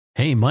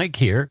Hey, Mike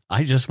here.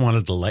 I just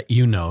wanted to let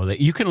you know that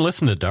you can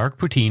listen to Dark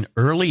Poutine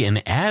early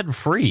and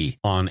ad-free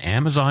on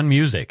Amazon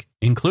Music,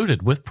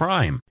 included with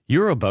Prime.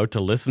 You're about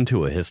to listen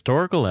to a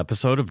historical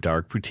episode of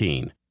Dark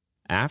Poutine.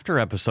 After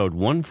episode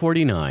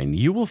 149,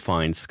 you will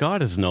find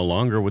Scott is no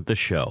longer with the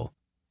show.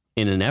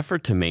 In an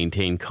effort to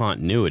maintain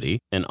continuity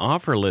and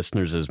offer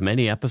listeners as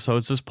many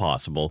episodes as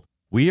possible,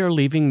 we are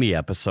leaving the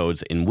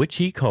episodes in which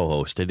he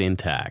co-hosted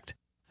intact.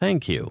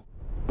 Thank you.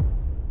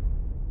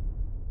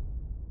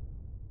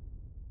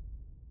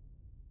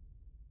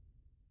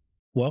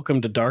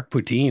 Welcome to Dark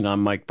Poutine.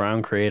 I'm Mike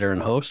Brown, creator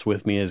and host.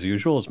 With me, as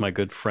usual, is my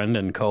good friend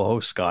and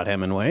co-host, Scott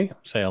Hemingway.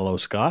 Say hello,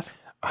 Scott.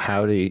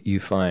 How do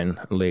you find,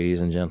 ladies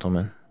and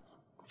gentlemen?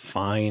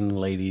 Fine,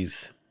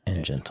 ladies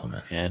and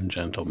gentlemen. And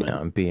gentlemen.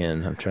 Yeah,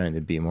 I'm trying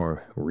to be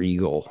more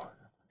regal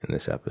in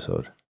this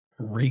episode.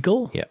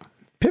 Regal? Yeah.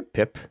 Pip,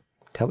 pip.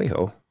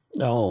 Tally-ho.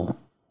 Oh,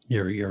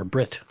 you're a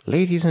Brit.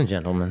 Ladies and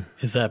gentlemen.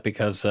 Is that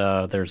because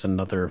there's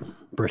another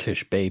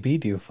British baby?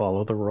 Do you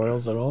follow the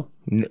royals at all?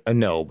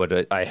 No,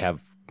 but I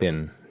have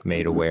been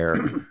made aware,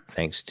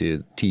 thanks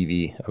to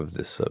TV, of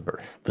this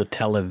birth. The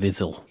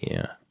televisal.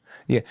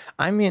 Yeah.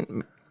 I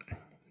mean,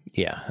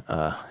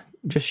 yeah.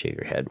 Just shave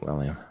your head,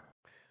 William.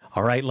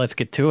 All right, let's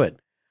get to it.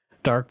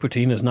 Dark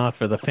Poutine is not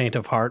for the faint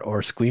of heart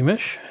or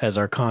squeamish, as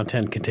our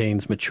content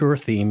contains mature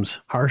themes,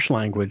 harsh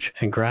language,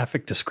 and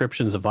graphic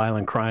descriptions of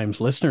violent crimes.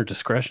 Listener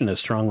discretion is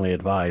strongly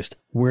advised.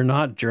 We're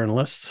not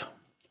journalists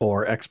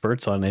or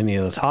experts on any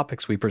of the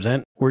topics we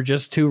present. We're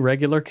just two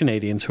regular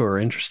Canadians who are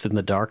interested in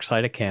the dark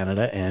side of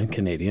Canada and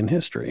Canadian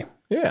history.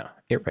 Yeah,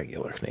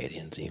 irregular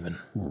Canadians even.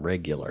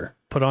 Regular.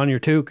 Put on your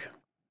toque,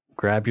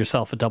 grab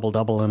yourself a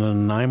double-double and a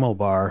Nanaimo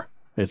bar.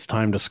 It's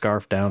time to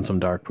scarf down some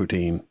Dark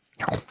Poutine.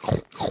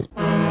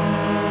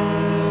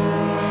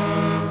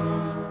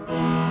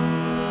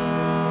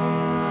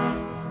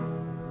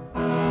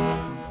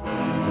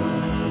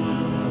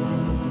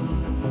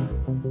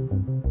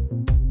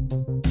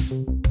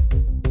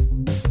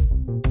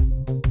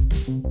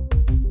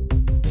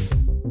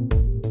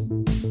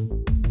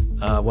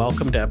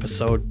 Welcome to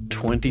episode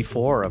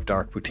 24 of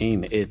Dark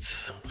Poutine.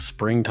 It's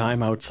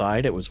springtime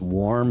outside. It was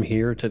warm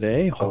here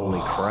today.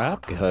 Holy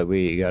crap. God,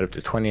 we got up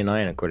to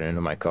 29 according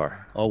to my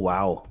car. Oh,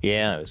 wow.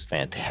 Yeah, it was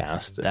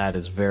fantastic. That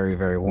is very,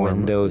 very warm.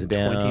 Windows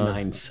down.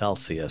 29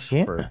 Celsius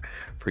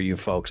for you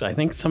folks. I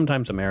think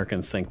sometimes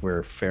Americans think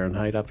we're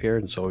Fahrenheit up here,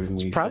 and so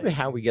it's probably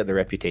how we get the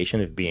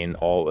reputation of being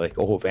all like,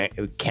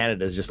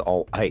 Canada's just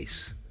all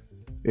ice.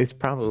 It's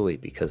probably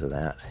because of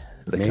that.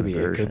 Maybe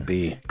conversion. It could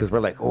be. Because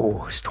we're like,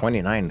 oh, it's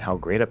 29, how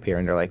great up here.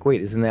 And they're like,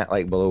 wait, isn't that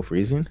like below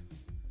freezing?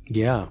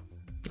 Yeah.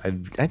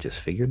 I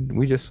just figured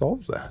we just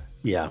solved that.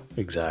 Yeah,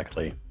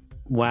 exactly.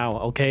 Wow.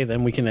 Okay,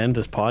 then we can end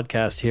this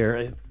podcast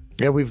here.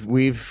 Yeah, we've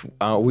made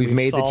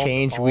the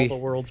change. All the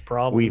world's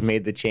problems. We've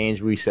made the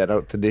change we set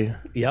out to do.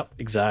 Yep,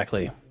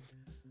 exactly.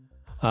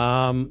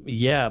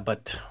 Yeah,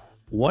 but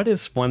what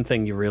is one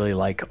thing you really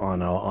like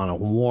on a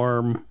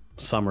warm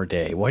summer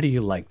day? What do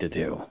you like to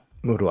do?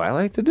 What do I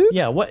like to do?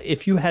 Yeah, what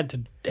if you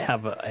had to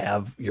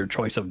have your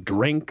choice of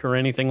drink or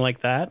anything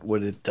like that?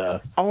 Would it?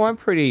 Oh, I'm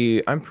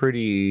pretty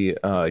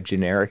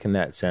generic in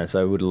that sense.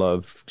 I would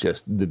love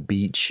just the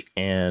beach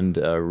and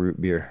root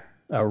beer.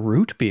 A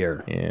root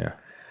beer. Yeah.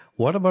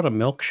 What about a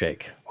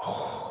milkshake?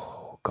 Oh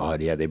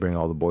God, yeah, they bring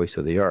all the boys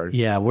to the yard.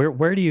 Yeah,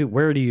 where do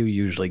you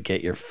usually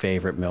get your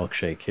favorite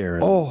milkshake here?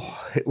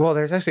 Well,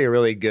 there's actually a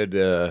really good,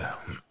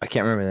 I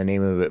can't remember the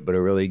name of it, but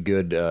a really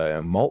good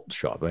malt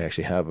shop. I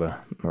actually have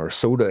or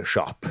soda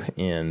shop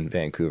in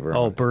Vancouver.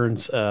 Oh,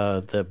 Burns,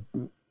 the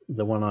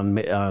one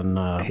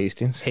on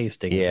Hastings.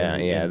 Hastings.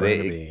 Yeah,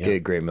 they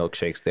get great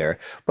milkshakes there.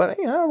 But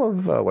I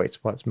love White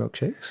Spots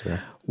milkshakes. Yeah.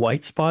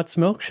 White Spots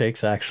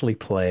milkshakes actually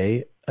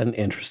play an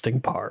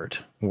interesting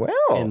part.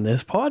 In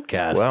this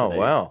podcast.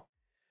 Wow.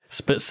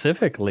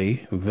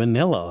 Specifically,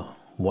 vanilla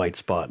White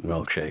Spot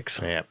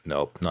milkshakes. Yeah,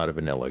 nope, not a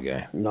vanilla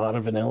guy. Not a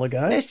vanilla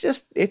guy? It's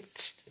just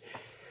it's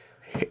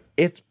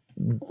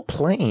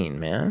plain,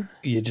 man.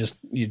 You just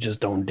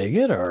don't dig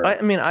it, or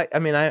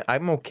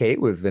I'm okay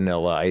with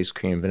vanilla ice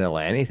cream,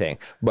 vanilla anything,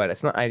 but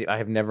it's not. I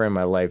have never in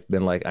my life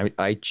been like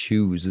I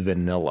choose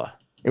vanilla.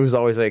 It was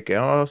always like,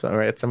 oh,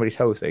 at somebody's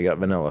house they got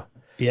vanilla.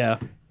 Yeah.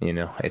 You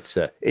know, it's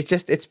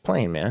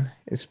plain, man.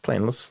 It's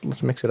plain. Let's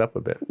mix it up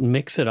a bit.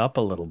 Mix it up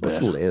a little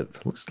bit.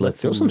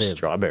 Let's throw some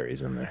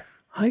strawberries in there.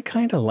 I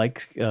kind of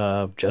like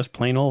just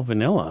plain old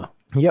vanilla.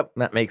 Yep,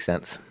 that makes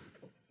sense.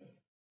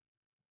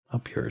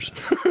 Up yours.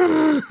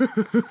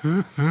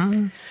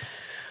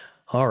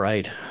 All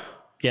right.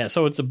 Yeah,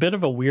 so it's a bit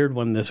of a weird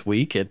one this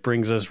week. It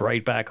brings us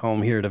right back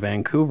home here to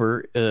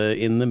Vancouver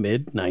in the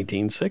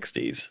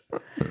mid-1960s.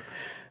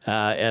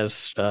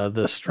 As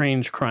the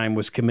strange crime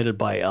was committed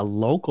by a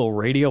local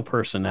radio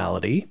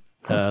personality.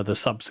 The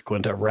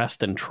subsequent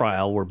arrest and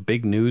trial were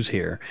big news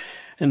here.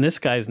 And this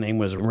guy's name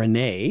was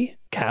Rene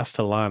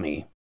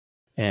Castellani.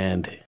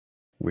 And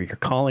we're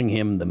calling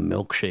him the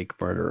Milkshake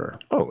Murderer.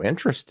 Oh,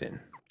 interesting.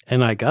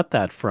 And I got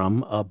that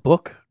from a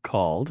book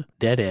called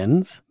Dead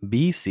Ends,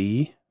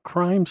 BC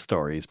Crime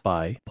Stories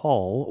by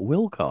Paul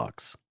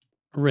Wilcox.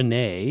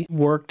 Rene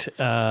worked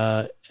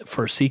for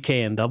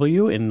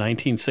CKNW in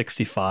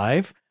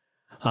 1965.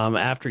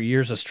 After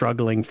years of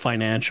struggling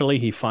financially,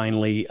 he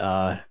finally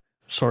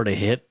sort of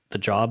hit the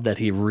job that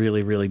he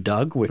really, really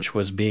dug, which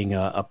was being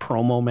a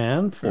promo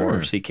man for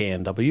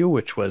CKNW,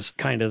 which was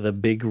kind of the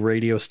big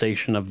radio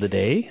station of the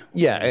day.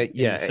 Yeah, in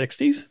the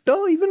 60s.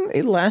 Though even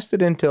it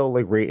lasted until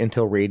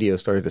until radio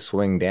started to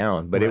swing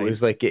down, but it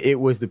was like it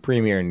was the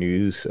premier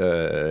news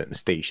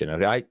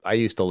station. I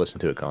used to listen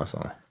to it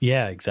constantly.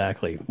 Yeah,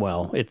 exactly.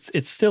 Well,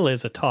 it still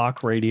is a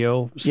talk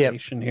radio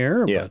station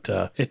here,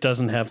 but it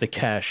doesn't have the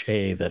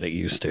cachet that it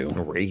used to.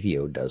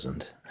 Radio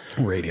doesn't.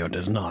 Radio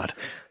does not.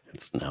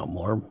 It's now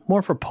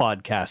more for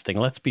podcasting.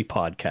 Let's be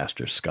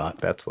podcasters, Scott.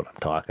 That's what I'm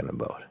talking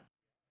about.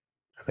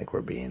 I think we're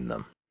being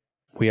them.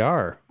 We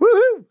are.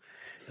 Woohoo!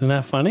 Isn't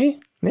that funny?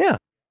 Yeah.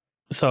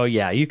 So,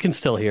 yeah, you can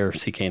still hear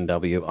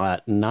CKNW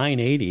at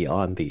 980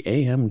 on the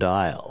AM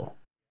dial.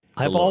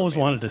 I've always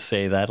wanted to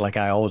say that. Like,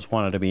 I always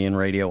wanted to be in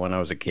radio when I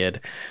was a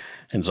kid.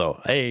 And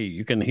so, hey,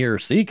 you can hear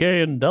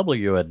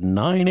CKNW at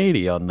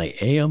 980 on the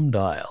AM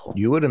dial.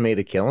 You would have made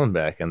a killing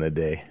back in the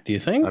day. Do you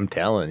think? I'm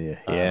telling you.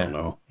 Yeah. I don't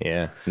know.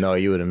 Yeah. No,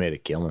 you would have made a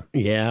killing.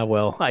 Yeah,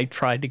 well, I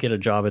tried to get a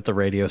job at the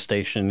radio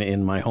station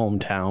in my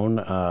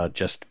hometown,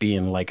 just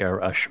being like a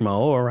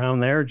schmo around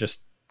there,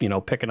 just,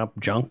 picking up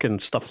junk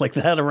and stuff like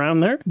that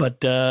around there.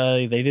 But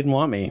they didn't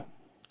want me.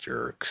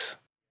 Jerks.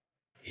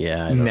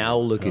 Yeah. Now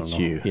look at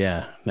you.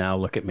 Yeah, now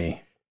look at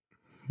me.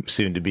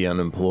 Soon to be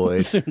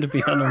unemployed. Soon to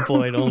be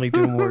unemployed. Only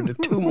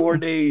two more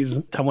days.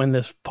 When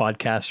this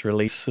podcast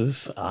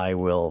releases, I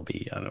will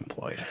be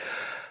unemployed.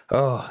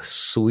 Oh,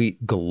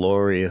 sweet,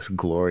 glorious,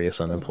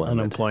 glorious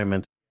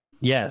unemployment.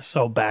 Yeah,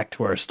 so back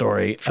to our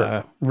story.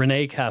 Sure.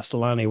 Rene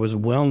Castellani was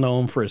well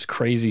known for his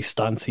crazy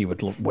stunts. He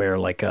would wear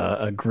like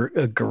a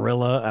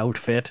gorilla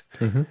outfit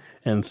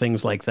and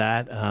things like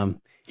that.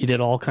 He did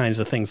all kinds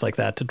of things like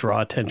that to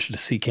draw attention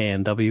to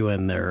CKNW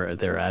and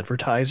their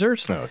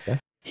advertisers. Oh, okay.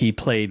 He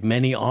played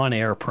many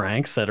on-air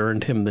pranks that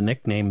earned him the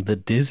nickname the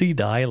Dizzy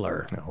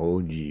Dialer. Oh,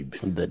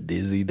 jeebs. The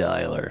Dizzy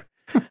Dialer.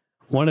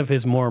 One of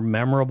his more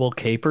memorable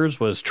capers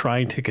was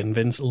trying to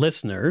convince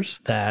listeners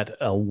that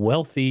a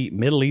wealthy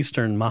Middle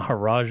Eastern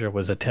Maharaja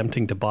was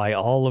attempting to buy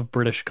all of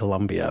British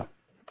Columbia.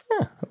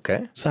 Yeah,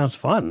 okay. Sounds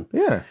fun.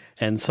 Yeah.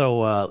 And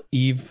so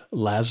Eve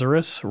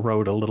Lazarus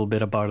wrote a little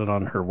bit about it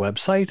on her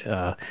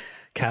website.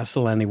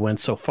 Castellani went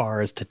so far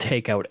as to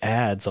take out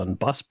ads on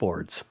bus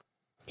boards.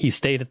 He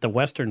stayed at the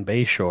Western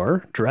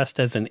Bayshore, dressed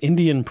as an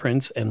Indian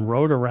prince, and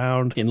rode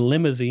around in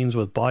limousines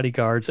with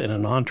bodyguards and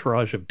an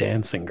entourage of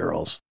dancing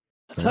girls.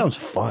 That sounds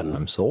fun.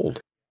 I'm sold.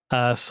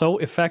 So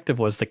effective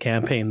was the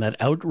campaign that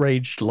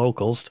outraged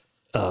locals,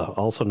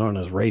 also known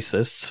as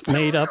racists,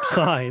 made up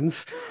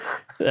signs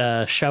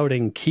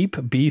shouting, "Keep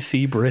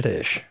BC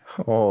British."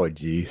 Oh,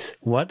 geez.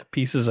 What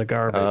pieces of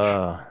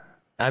garbage.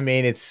 I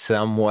mean, it's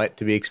somewhat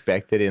to be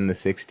expected in the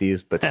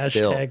 60s, but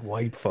still. Hashtag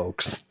white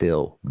folks.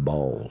 Still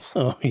balls.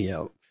 Oh,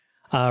 yeah.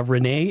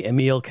 Rene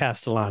Emile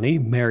Castellani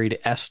married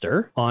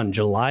Esther on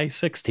July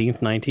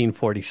 16th,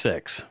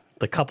 1946.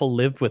 The couple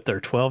lived with their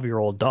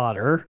 12-year-old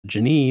daughter,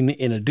 Janine,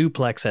 in a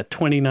duplex at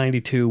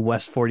 2092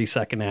 West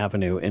 42nd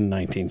Avenue in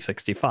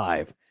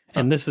 1965.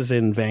 And this is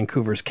in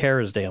Vancouver's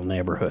Kerrisdale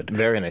neighborhood.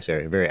 Very nice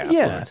area, very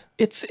affluent.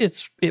 Yeah,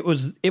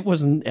 it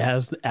wasn't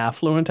as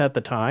affluent at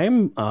the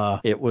time.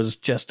 It was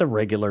just a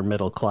regular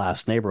middle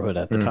class neighborhood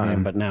at the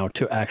time. But now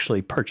to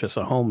actually purchase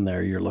a home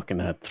there, you're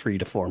looking at $3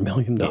 to $4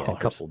 million. Yeah, a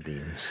couple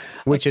deans,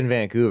 which in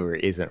Vancouver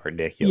isn't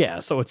ridiculous. Yeah,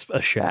 so it's a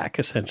shack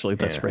essentially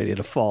that's ready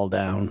to fall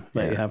down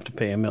that you have to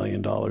pay $1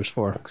 million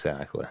for.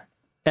 Exactly.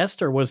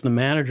 Esther was the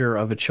manager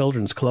of a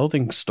children's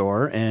clothing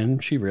store,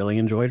 and she really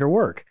enjoyed her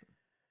work.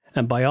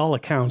 And by all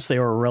accounts, they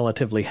were a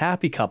relatively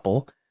happy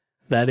couple.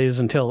 That is,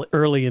 until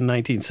early in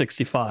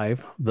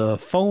 1965, the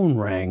phone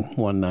rang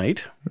one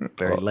night,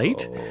 very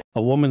late.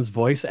 A woman's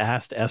voice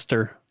asked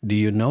Esther, "Do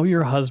you know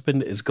your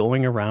husband is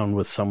going around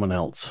with someone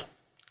else?"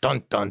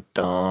 Dun, dun,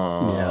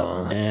 dun.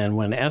 Yeah. And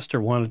when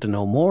Esther wanted to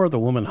know more, the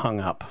woman hung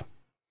up.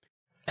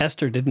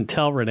 Esther didn't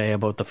tell Rene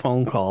about the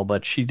phone call,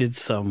 but she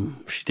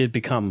did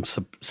become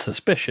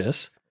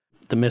suspicious.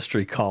 The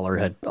mystery caller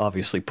had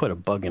obviously put a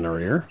bug in her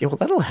ear. Yeah, well,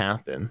 that'll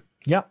happen.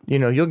 Yeah.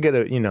 You'll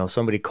get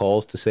somebody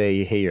calls to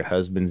say, hey, your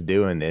husband's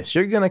doing this.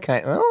 You're going to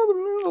a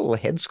little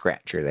head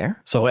scratcher there.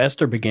 So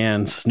Esther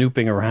began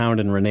snooping around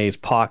in Rene's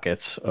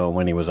pockets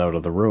when he was out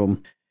of the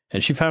room,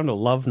 and she found a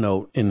love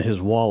note in his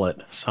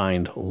wallet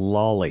signed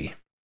Lolly.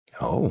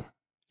 Oh.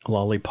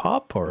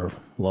 Lollipop or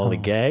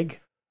lollygag?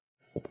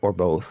 Or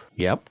both.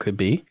 Yep, could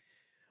be.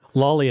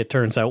 Lolly, it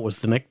turns out, was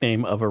the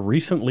nickname of a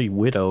recently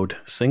widowed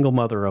single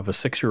mother of a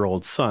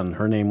 6-year-old son.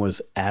 Her name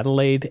was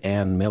Adelaide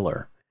Ann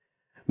Miller.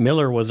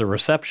 Miller was a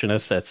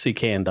receptionist at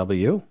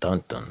CKNW.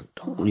 Dun, dun,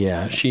 dun.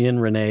 Yeah, she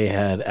and Rene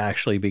had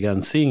actually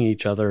begun seeing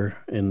each other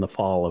in the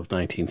fall of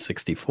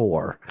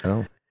 1964.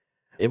 Oh.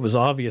 It was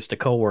obvious to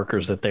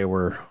coworkers that they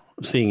were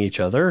seeing each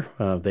other.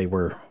 They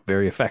were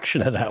very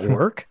affectionate at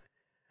work.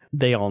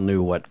 They all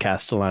knew what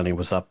Castellani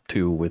was up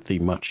to with the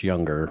much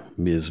younger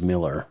Ms.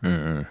 Miller.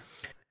 Mm-hmm.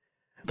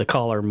 The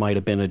caller might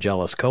have been a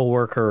jealous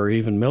coworker or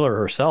even Miller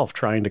herself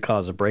trying to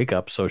cause a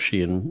breakup so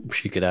she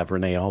could have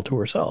Rene all to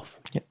herself.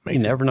 Yeah, you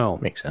never know.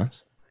 Makes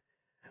sense.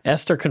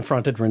 Esther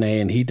confronted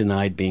Rene and he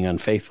denied being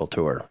unfaithful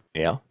to her.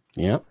 Yeah.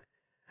 Yeah.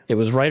 It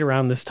was right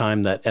around this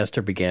time that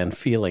Esther began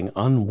feeling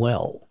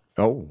unwell.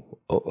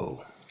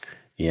 Oh.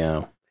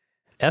 Yeah.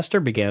 Esther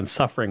began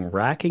suffering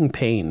racking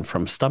pain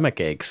from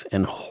stomach aches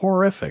and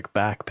horrific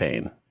back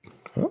pain.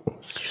 Oh,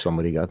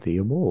 somebody got the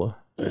Ebola.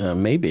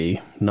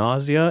 Maybe.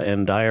 Nausea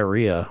and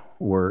diarrhea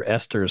were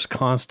Esther's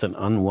constant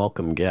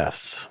unwelcome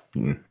guests.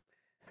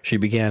 She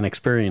began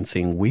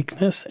experiencing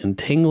weakness and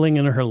tingling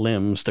in her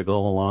limbs to go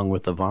along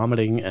with the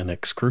vomiting and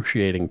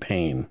excruciating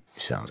pain.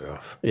 Sounds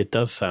rough. It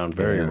does sound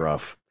very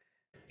rough.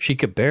 She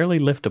could barely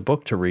lift a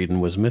book to read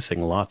and was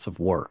missing lots of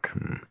work.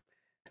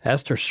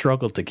 Esther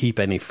struggled to keep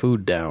any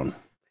food down.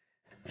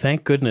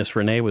 Thank goodness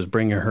Rene was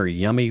bringing her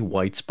yummy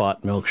white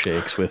spot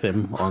milkshakes with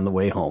him on the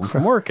way home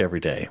from work every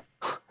day.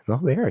 No,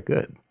 they are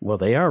good. Well,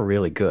 they are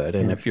really good.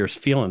 And if you're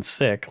feeling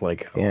sick,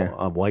 like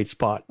a white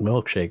spot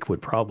milkshake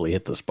would probably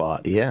hit the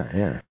spot.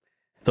 Yeah.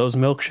 Those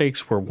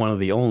milkshakes were one of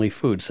the only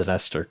foods that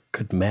Esther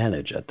could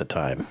manage at the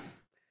time.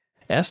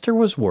 Esther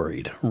was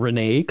worried.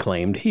 Rene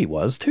claimed he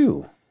was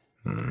too.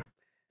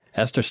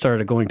 Esther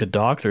started going to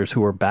doctors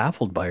who were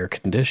baffled by her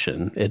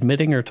condition,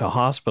 admitting her to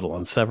hospital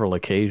on several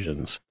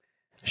occasions.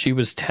 She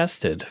was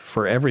tested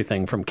for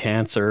everything from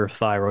cancer,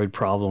 thyroid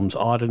problems,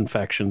 odd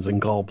infections,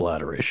 and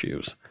gallbladder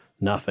issues.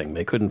 Nothing.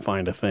 They couldn't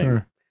find a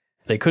thing.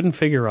 They couldn't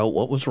figure out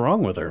what was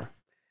wrong with her.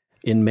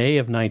 In May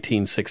of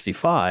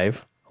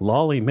 1965,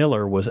 Lolly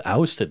Miller was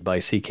ousted by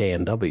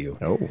CKNW.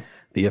 Oh.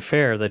 The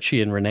affair that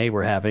she and Rene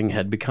were having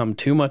had become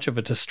too much of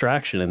a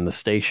distraction in the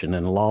station,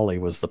 and Lolly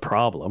was the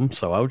problem,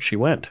 so out she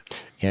went.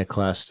 Yeah,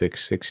 classic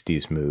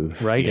 60s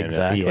move. Right,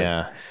 exactly.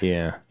 Yeah.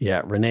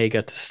 Yeah, Rene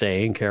got to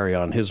stay and carry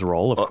on his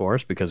role, of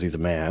course, because he's a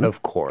man.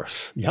 Of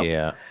course. Yep.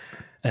 Yeah.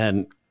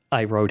 And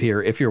I wrote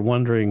here, if you're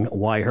wondering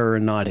why her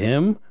and not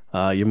him,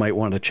 you might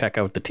want to check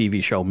out the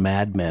TV show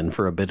Mad Men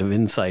for a bit of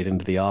insight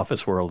into the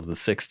office world of the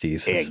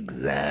 60s.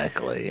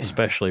 Exactly.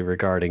 Especially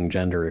regarding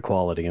gender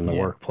equality in the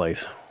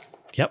workplace.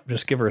 Yep,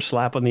 just give her a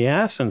slap on the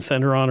ass and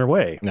send her on her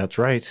way. That's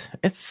right.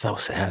 It's so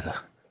sad.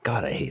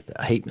 God, I hate that.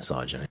 I hate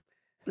misogyny.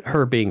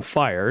 Her being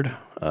fired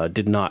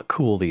did not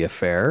cool the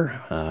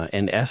affair,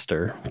 and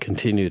Esther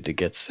continued to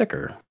get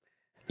sicker.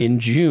 In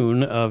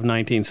June of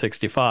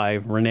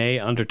 1965, Rene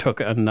undertook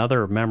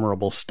another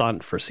memorable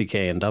stunt for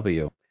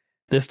CKNW.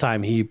 This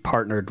time he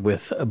partnered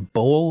with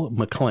Bowl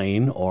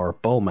McLean, or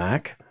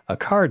Bomac, a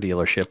car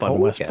dealership on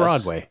West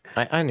Broadway.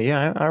 I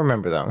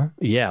remember that one.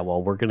 Yeah,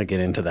 well, we're going to get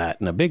into that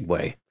in a big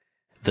way.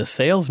 The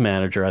sales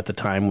manager at the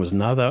time was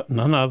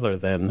none other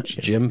than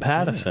Jim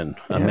Pattison,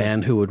 a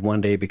man who would one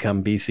day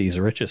become BC's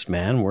richest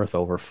man, worth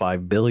over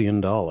 $5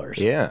 billion.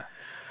 Yeah.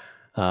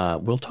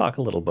 We'll talk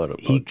a little bit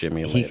about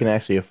Jimmy later. He can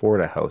actually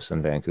afford a house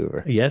in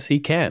Vancouver. Yes,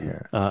 he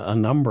can. A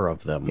number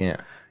of them.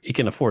 Yeah. He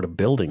can afford a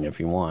building if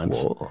he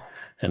wants. Whoa.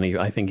 And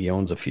I think he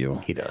owns a few.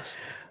 He does.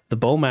 The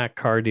Bomac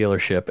car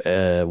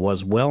dealership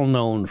was well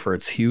known for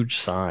its huge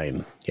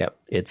sign. Yep.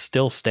 It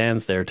still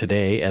stands there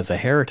today as a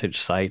heritage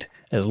site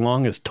as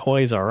long as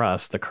Toys R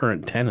Us, the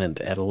current tenant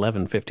at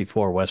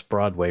 1154 West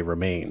Broadway,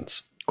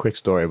 remains. Quick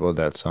story about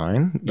that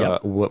sign.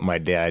 Yep. My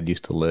dad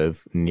used to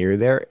live near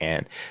there,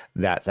 and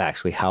that's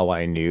actually how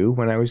I knew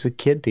when I was a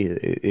kid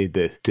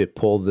to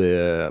pull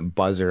the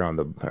buzzer on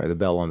the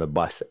bell on the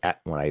bus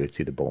when I would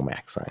see the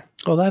Bomac sign.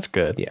 Oh, that's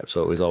good. Yeah,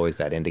 so it was always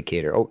that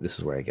indicator. Oh, this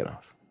is where I get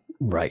off.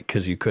 Right,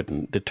 because you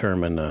couldn't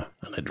determine an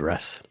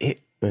address.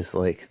 It was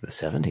like the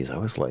 70s. I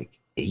was like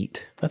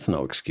 8. That's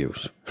no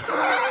excuse.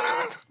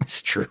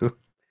 It's true.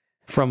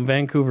 From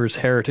Vancouver's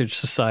Heritage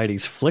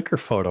Society's Flickr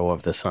photo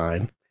of the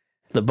sign,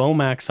 the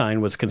Bomac sign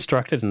was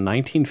constructed in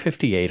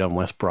 1958 on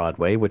West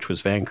Broadway, which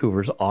was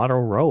Vancouver's Auto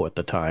Row at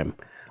the time.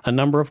 A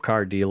number of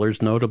car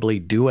dealers, notably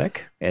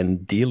Dueck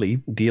and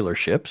Dealey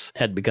dealerships,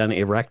 had begun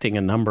erecting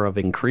a number of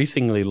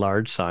increasingly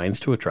large signs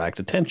to attract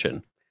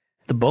attention.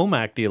 The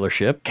Bomac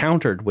dealership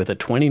countered with a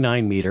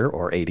 29-meter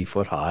or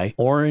 80-foot-high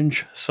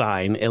orange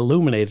sign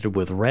illuminated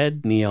with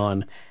red,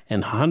 neon,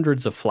 and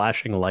hundreds of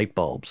flashing light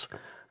bulbs.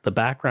 The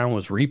background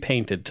was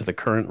repainted to the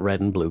current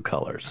red and blue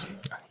colors.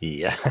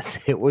 Yes,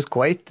 it was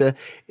quite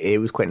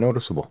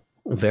noticeable.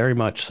 Very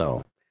much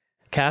so.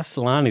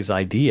 Castellani's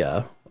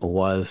idea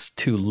was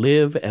to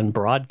live and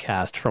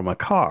broadcast from a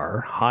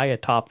car high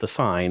atop the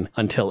sign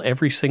until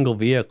every single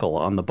vehicle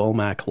on the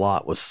Bomac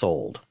lot was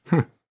sold.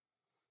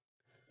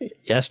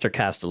 Esther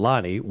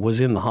Castellani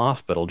was in the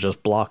hospital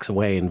just blocks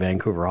away in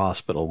Vancouver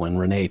Hospital when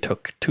Rene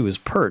took to his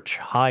perch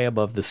high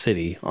above the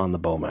city on the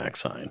Bomac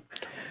sign.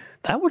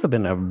 That would have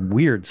been a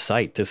weird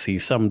sight to see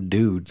some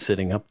dude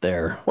sitting up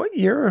there. What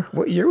year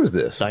was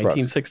this?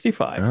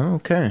 1965. Oh,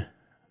 okay.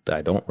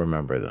 I don't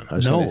remember then. I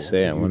was going to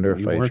say, I wonder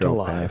if I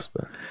drove past.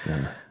 But,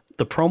 yeah.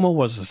 The promo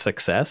was a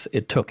success.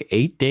 It took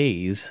 8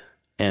 days,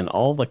 and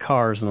all the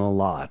cars in the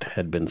lot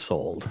had been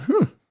sold.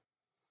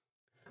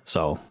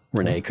 So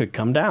Rene could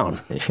come down.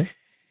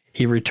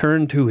 He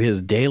returned to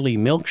his daily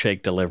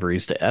milkshake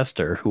deliveries to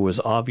Esther, who was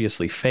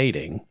obviously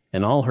fading,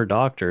 and all her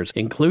doctors,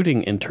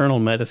 including internal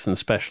medicine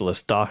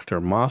specialist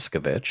Dr.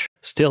 Moskovich,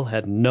 still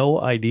had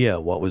no idea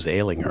what was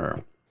ailing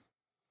her.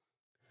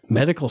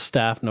 Medical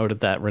staff noted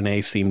that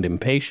Rene seemed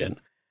impatient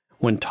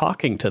when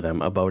talking to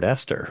them about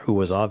Esther, who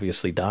was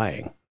obviously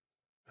dying.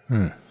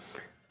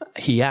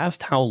 He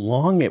asked how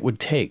long it would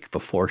take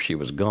before she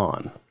was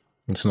gone.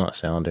 It's not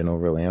sounding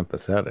overly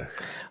empathetic.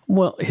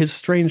 Well, his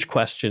strange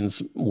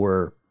questions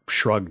were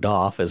shrugged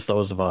off as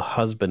those of a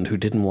husband who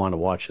didn't want to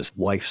watch his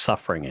wife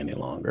suffering any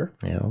longer.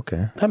 Yeah,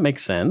 okay. That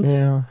makes sense.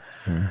 Yeah.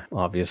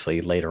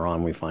 Obviously, later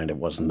on, we find it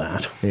wasn't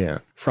that. Yeah.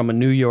 From a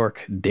New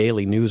York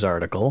Daily News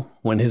article,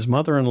 when his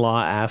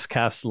mother-in-law asked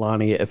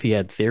Castellani if he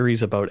had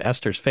theories about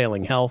Esther's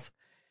failing health,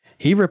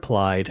 he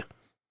replied,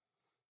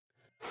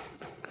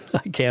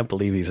 I can't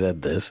believe he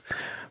said this,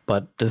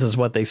 but this is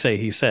what they say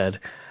he said,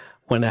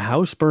 "When a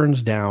house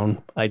burns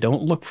down, I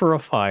don't look for a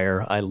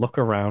fire, I look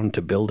around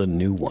to build a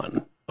new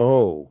one."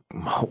 Oh,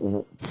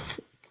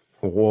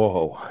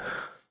 whoa.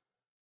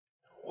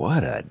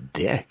 What a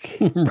dick.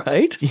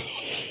 Right?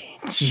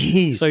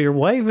 Jeez. So your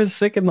wife is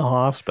sick in the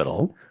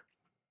hospital.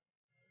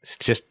 It's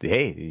just,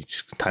 hey, it's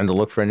just time to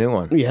look for a new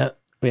one. Yeah,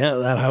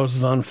 that house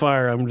is on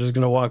fire. I'm just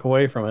going to walk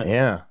away from it.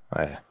 Yeah.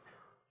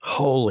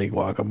 Holy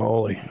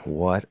guacamole.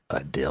 What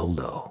a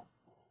dildo.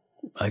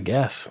 I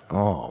guess.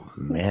 Oh,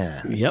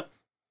 man. Yep.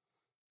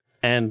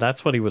 And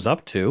that's what he was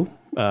up to.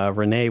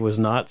 Rene was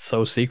not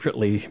so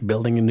secretly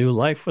building a new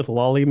life with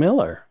Lolly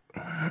Miller.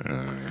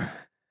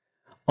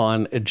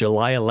 On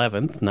July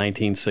 11th,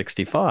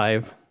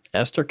 1965,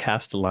 Esther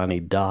Castellani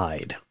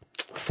died.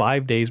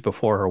 5 days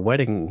before her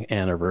wedding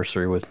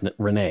anniversary with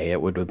Rene,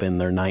 it would have been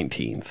their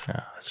 19th.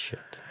 Oh, shit.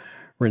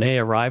 Rene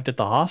arrived at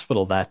the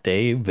hospital that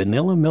day,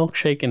 vanilla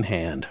milkshake in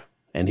hand,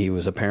 and he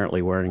was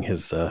apparently wearing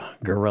his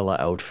gorilla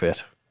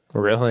outfit.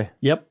 Really?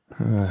 Yep.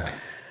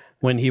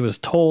 When he was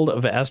told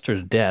of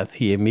Esther's death,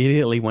 he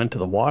immediately went to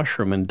the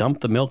washroom and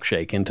dumped the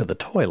milkshake into the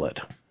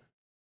toilet.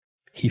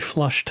 He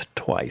flushed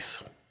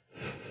twice.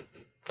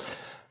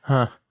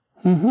 Huh.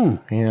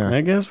 Mm-hmm. Yeah.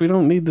 I guess we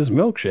don't need this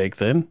milkshake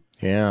then.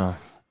 Yeah.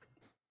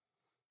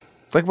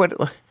 Like what?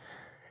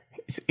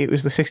 It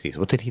was the 60s.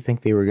 What did he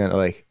think they were going to,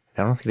 like,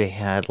 I don't think they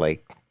had,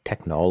 like,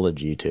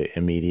 technology to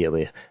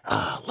immediately,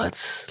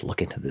 let's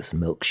look into this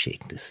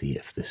milkshake to see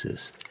if this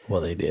is. Well,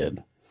 they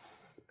did.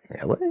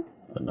 Really?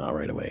 But not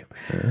right away.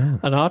 Yeah.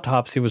 An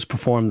autopsy was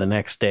performed the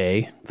next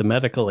day. The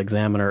medical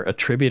examiner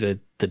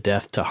attributed the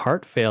death to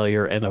heart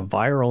failure and a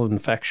viral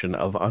infection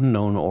of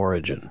unknown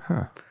origin.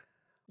 Huh.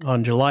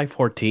 On July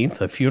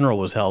 14th, a funeral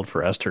was held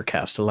for Esther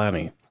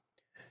Castellani.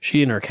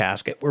 She and her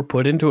casket were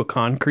put into a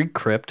concrete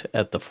crypt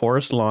at the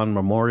Forest Lawn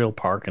Memorial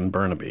Park in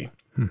Burnaby.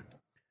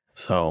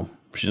 So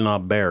she's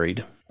not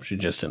buried. She's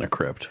just in a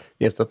crypt.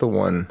 Yes, that's the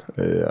one.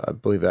 I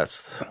believe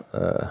that's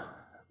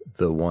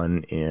the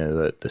one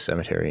in the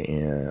cemetery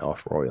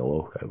off Royal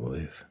Oak, I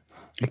believe.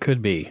 It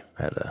could be.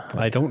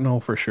 I don't know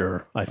for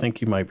sure. I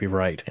think you might be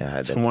right. Yeah,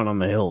 it's the one on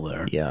the hill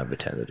there. Yeah, I've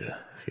attended a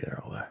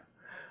funeral there.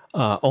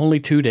 Only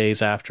 2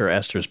 days after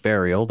Esther's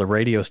burial, the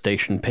radio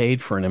station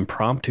paid for an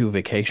impromptu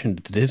vacation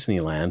to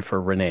Disneyland for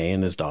Rene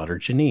and his daughter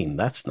Janine.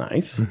 That's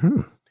nice.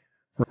 Mm-hmm.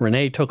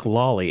 Rene took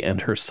Lolly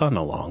and her son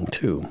along,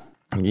 too.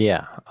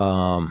 Yeah.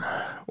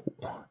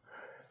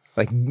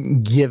 Like,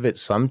 give it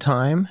some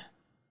time,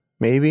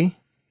 maybe?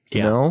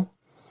 Yeah. No?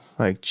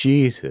 Like,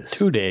 Jesus.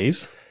 2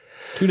 days.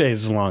 2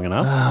 days is long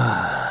enough.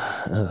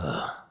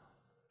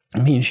 I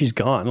mean, she's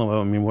gone.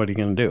 I mean, what are you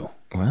going to do?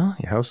 Well,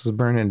 your house is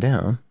burning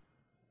down.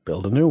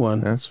 Build a new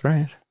one. That's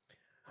right.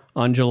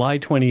 On July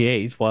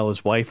 28th, while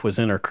his wife was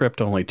in her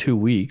crypt only 2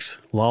 weeks,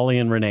 Lolly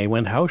and Rene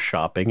went house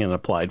shopping and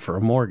applied for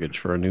a mortgage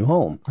for a new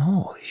home.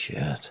 Holy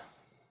shit.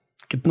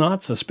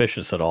 Not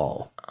suspicious at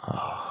all.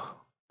 Oh.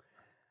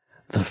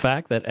 The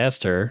fact that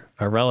Esther,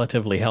 a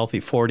relatively healthy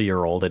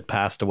 40-year-old, had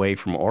passed away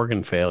from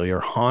organ failure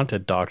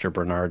haunted Dr.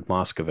 Bernard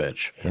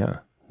Moskovich. Yeah.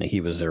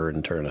 He was their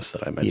internist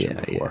that I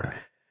mentioned before. Yeah.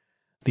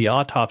 The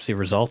autopsy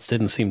results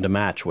didn't seem to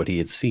match what he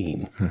had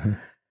seen. Mm-hmm.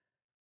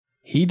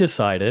 He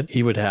decided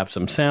he would have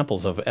some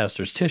samples of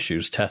Esther's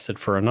tissues tested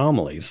for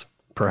anomalies.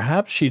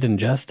 Perhaps she'd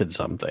ingested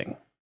something.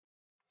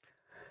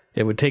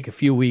 It would take a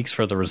few weeks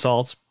for the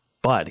results,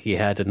 but he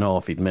had to know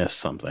if he'd missed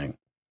something.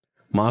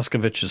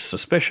 Moskovich's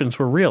suspicions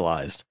were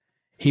realized.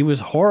 He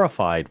was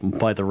horrified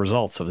by the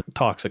results of the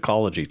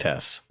toxicology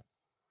tests.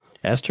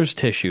 Esther's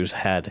tissues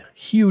had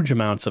huge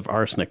amounts of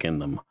arsenic in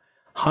them,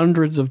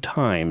 hundreds of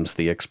times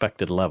the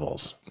expected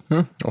levels.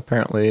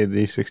 Apparently,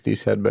 the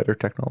 60s had better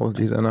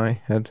technology than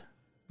I had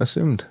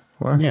assumed.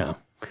 Well, yeah.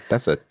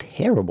 That's a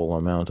terrible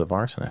amount of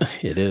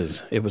arsenic. It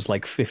is. It was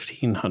like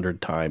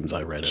 1,500 times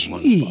I read in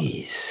one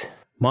spot.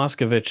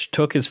 Moskovich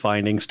took his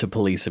findings to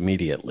police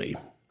immediately.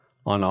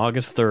 On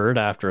August 3rd,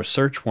 after a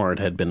search warrant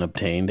had been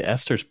obtained,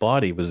 Esther's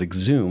body was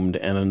exhumed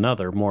and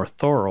another, more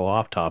thorough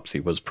autopsy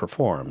was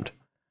performed.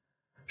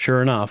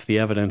 Sure enough, the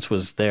evidence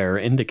was there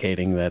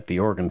indicating that the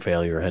organ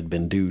failure had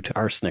been due to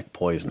arsenic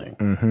poisoning.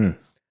 Mm-hmm.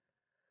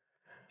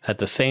 At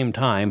the same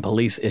time,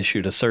 police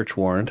issued a search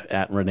warrant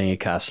at Rene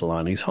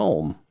Castellani's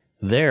home.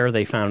 There,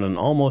 they found an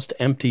almost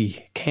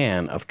empty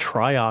can of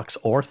Triox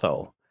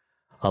Ortho,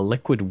 a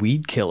liquid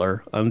weed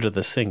killer under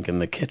the sink in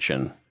the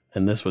kitchen,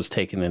 and this was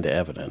taken into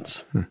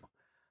evidence.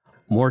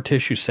 More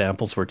tissue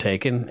samples were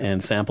taken,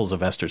 and samples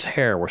of Esther's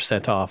hair were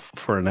sent off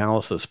for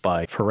analysis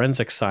by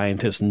forensic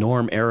scientist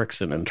Norm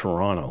Erickson in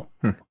Toronto.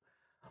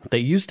 They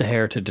used the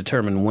hair to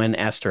determine when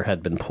Esther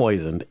had been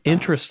poisoned.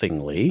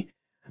 Interestingly,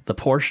 the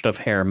portion of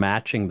hair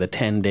matching the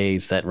 10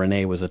 days that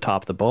Rene was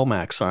atop the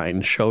Bomac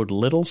sign showed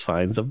little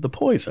signs of the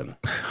poison.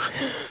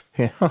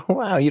 Yeah.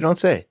 Wow, you don't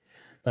say.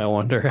 I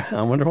wonder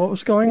what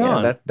was going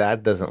on.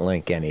 That doesn't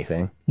link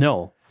anything.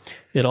 No.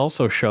 It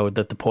also showed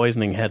that the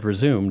poisoning had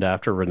resumed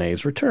after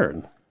Rene's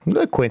return. What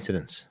a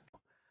coincidence.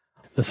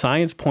 The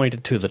science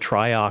pointed to the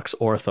triox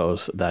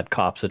orthos that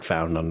cops had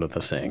found under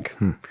the sink.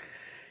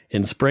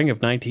 In spring of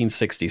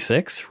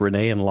 1966,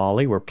 Rene and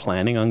Lolly were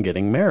planning on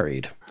getting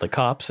married. The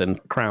cops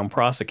and Crown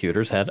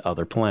prosecutors had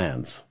other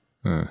plans.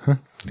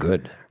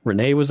 Good.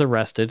 Rene was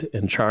arrested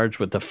and charged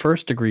with the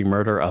first-degree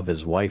murder of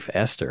his wife,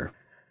 Esther.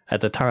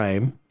 At the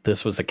time,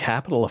 this was a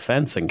capital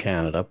offense in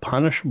Canada,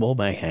 punishable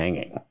by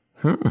hanging.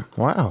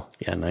 Wow.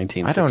 Yeah,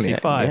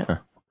 1965.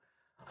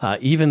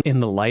 Even in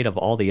the light of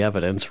all the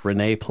evidence,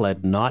 Rene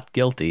pled not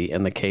guilty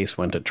and the case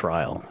went to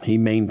trial. He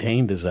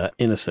maintained his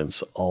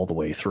innocence all the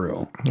way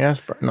through. Yeah,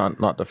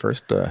 not the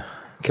first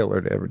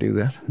killer to ever do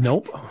that.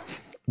 Nope.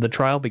 The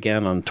trial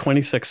began on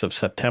 26th of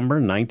September,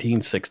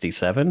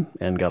 1967,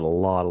 and got a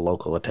lot of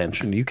local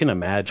attention. You can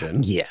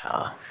imagine.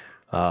 Yeah.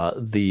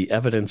 The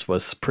evidence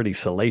was pretty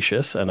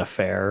salacious: an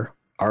affair,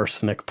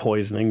 arsenic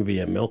poisoning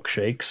via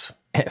milkshakes.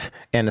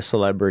 And a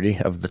celebrity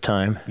of the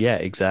time. Yeah,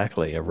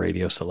 exactly. A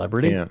radio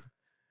celebrity. Yeah.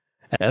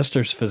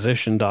 Esther's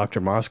physician,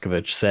 Dr.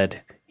 Moscovich,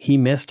 said he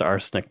missed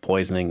arsenic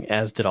poisoning,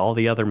 as did all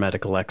the other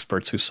medical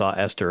experts who saw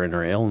Esther in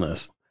her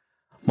illness.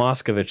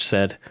 Moscovich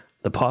said,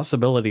 the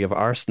possibility of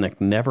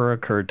arsenic never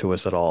occurred to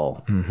us at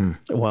all.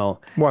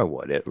 Well, why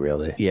would it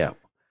really? Yeah.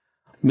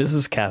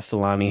 Mrs.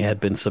 Castellani had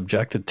been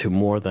subjected to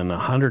more than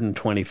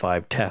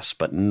 125 tests,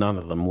 but none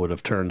of them would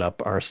have turned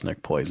up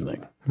arsenic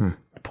poisoning.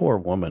 Poor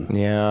woman.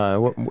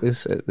 Yeah,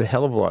 it's a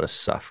hell of a lot of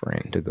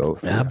suffering to go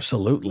through.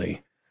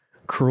 Absolutely.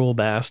 Cruel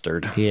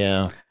bastard.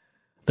 Yeah.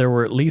 There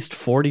were at least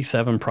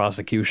 47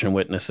 prosecution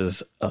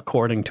witnesses,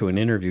 according to an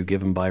interview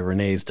given by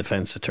Rene's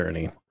defense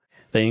attorney.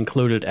 They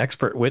included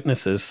expert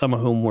witnesses, some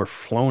of whom were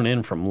flown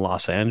in from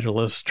Los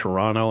Angeles,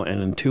 Toronto,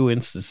 and in 2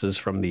 instances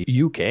from the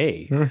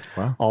UK,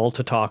 Wow. all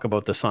to talk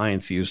about the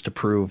science used to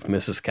prove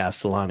Mrs.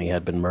 Castellani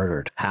had been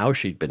murdered, how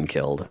she'd been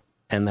killed,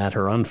 and that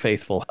her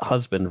unfaithful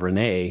husband,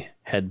 Rene,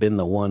 had been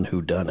the one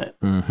who done it.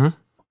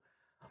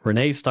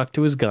 Rene stuck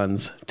to his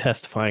guns,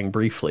 testifying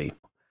briefly.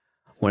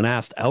 When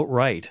asked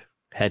outright,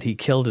 had he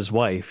killed his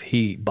wife,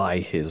 by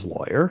his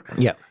lawyer,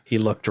 he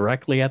looked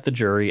directly at the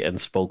jury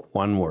and spoke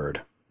one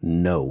word: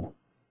 no.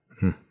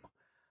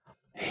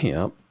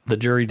 Yeah, the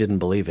jury didn't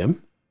believe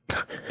him.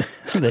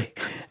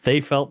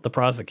 They felt the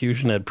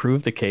prosecution had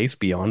proved the case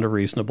beyond a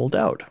reasonable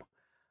doubt.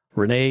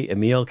 Rene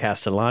Emile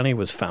Castellani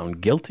was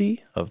found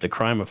guilty of the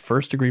crime of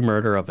first-degree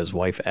murder of his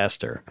wife,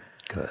 Esther.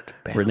 Good.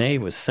 Rene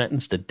was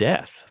sentenced to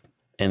death,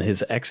 and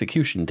his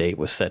execution date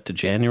was set to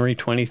January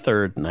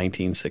 23rd,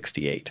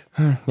 1968.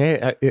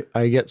 Yeah,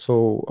 I get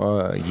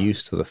so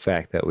used to the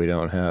fact that we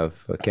don't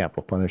have a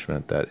capital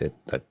punishment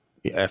that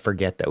I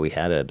forget that we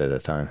had it at a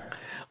time.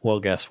 Well,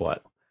 guess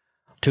what?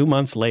 2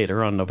 months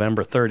later, on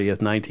November 30th,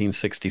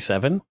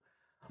 1967,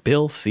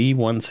 Bill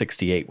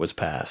C-168 was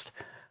passed.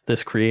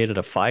 This created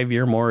a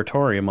 5-year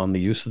moratorium on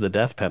the use of the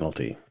death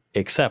penalty,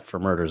 except for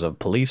murders of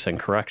police and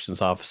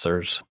corrections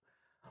officers.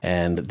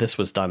 And this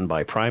was done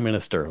by Prime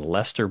Minister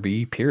Lester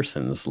B.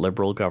 Pearson's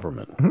Liberal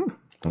government.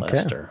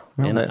 Lester.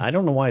 Well, and I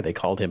don't know why they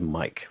called him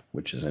Mike,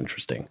 which is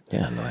interesting.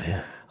 Yeah, no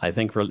idea. I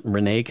think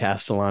Rene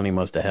Castellani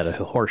must have had a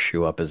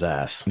horseshoe up his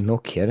ass. No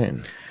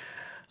kidding.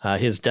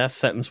 His death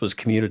sentence was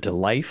commuted to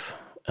life,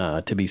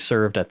 to be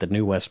served at the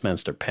New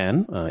Westminster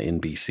Pen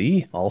in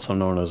BC, also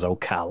known as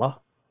Ocala.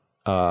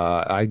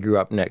 I grew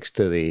up next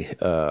to the,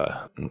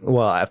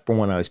 from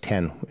when I was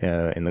 10,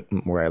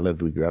 where I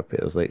lived, we grew up,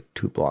 it was like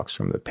 2 blocks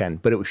from the Pen,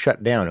 but it was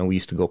shut down and we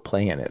used to go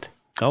play in it.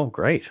 Oh,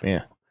 great.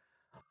 Yeah.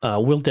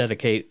 We'll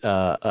dedicate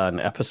an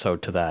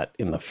episode to that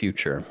in the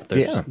future.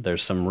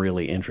 There's some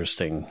really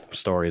interesting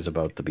stories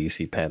about the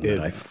BC Pen that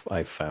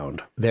I've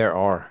found. There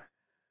are.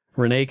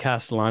 Rene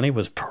Castellani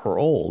was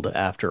paroled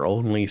after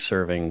only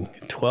serving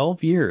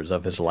 12 years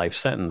of his life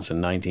sentence in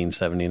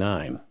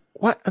 1979.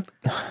 What?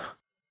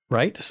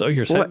 Right? So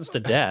you're sentenced to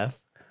death,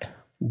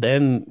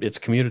 then it's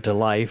commuted to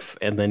life,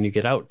 and then you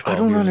get out 12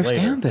 years later. I don't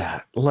understand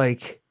that.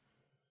 Like,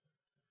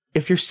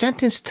 if you're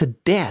sentenced to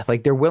death,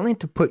 like they're willing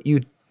to put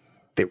you,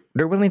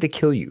 they're willing to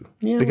kill you.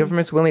 Yeah. The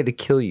government's willing to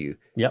kill you.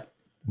 Yep.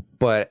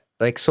 But,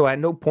 like, so at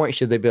no point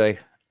should they be like,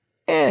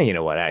 you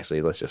know what,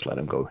 actually, let's just let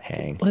him go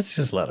hang. Let's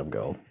just let him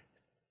go.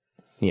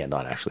 Yeah,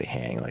 not actually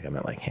hang. Like, I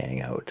meant like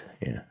hang out.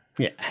 Yeah.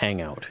 Yeah,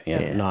 hang out.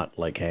 Yeah, not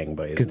like hang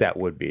by his... Because that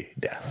would be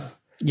death.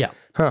 Yeah.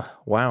 Huh.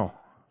 Wow.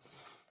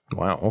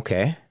 Wow.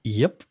 Okay.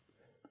 Yep.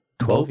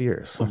 12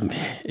 years.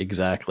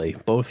 Exactly.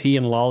 Both he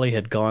and Lolly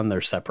had gone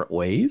their separate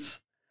ways.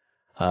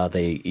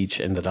 They each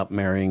ended up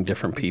marrying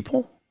different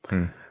people.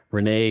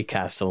 Rene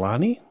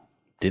Castellani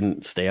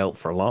didn't stay out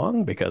for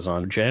long because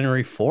on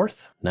January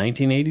 4th,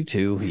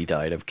 1982, he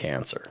died of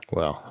cancer.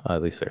 Well,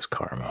 at least there's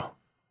karma.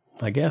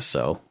 I guess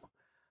so.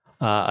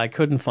 I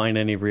couldn't find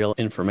any real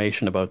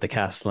information about the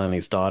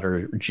Castellani's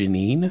daughter,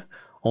 Janine.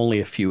 Only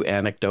a few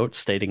anecdotes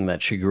stating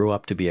that she grew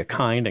up to be a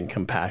kind and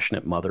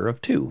compassionate mother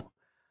of two.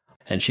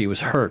 And she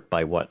was hurt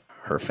by what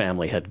her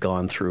family had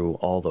gone through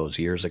all those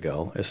years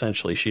ago.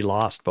 Essentially, she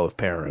lost both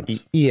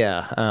parents.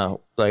 Yeah,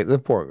 like the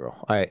poor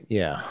girl.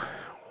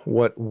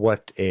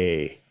 What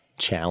a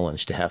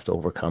challenge to have to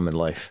overcome in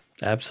life.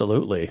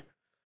 Absolutely.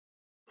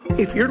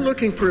 If you're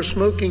looking for a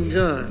smoking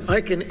gun,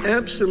 I can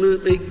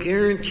absolutely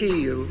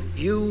guarantee you,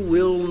 you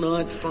will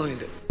not find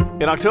it.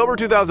 In October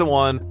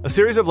 2001, a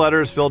series of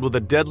letters filled with a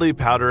deadly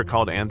powder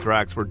called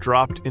anthrax were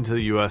dropped into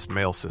the U.S.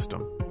 mail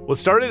system. What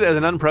started as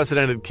an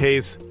unprecedented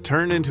case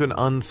turned into an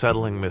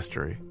unsettling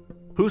mystery.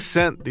 Who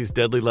sent these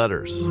deadly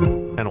letters,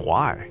 and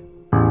why?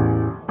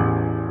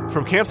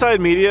 From Campside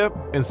Media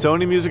and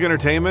Sony Music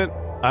Entertainment,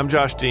 I'm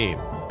Josh Dean,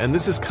 and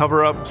this is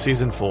Cover Up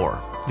Season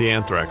 4, The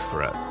Anthrax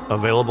Threat,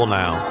 available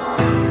now.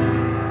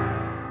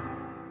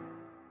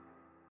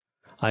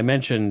 I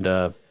mentioned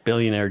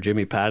billionaire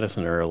Jimmy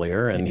Pattison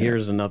earlier, and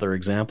here's another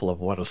example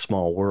of what a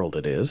small world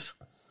it is.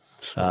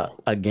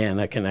 Again,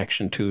 a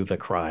connection to the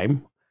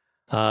crime.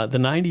 The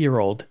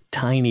 90-year-old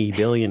tiny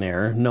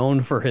billionaire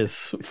known for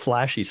his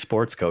flashy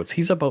sports coats.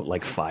 He's about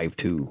like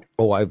 5'2".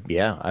 Oh,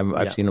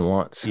 I've seen him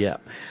once. Yeah.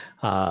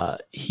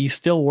 He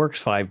still works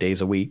 5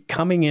 days a week,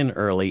 coming in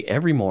early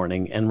every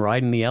morning and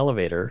riding the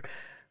elevator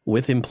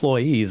with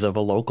employees of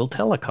a local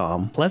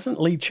telecom,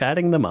 pleasantly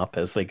chatting them up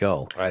as they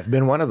go. I've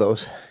been one of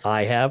those.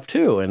 I have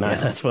too, and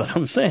that's what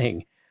I'm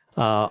saying.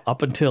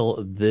 Up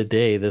until the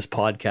day this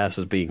podcast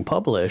is being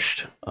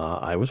published,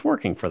 I was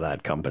working for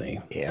that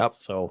company. Yep.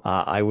 So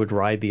I would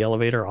ride the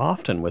elevator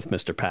often with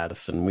Mr.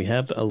 Pattison. We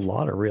had a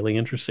lot of really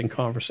interesting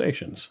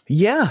conversations.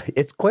 Yeah,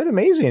 it's quite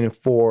amazing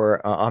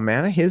for a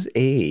man of his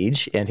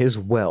age and his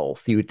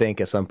wealth. You would think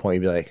at some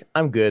point you'd be like,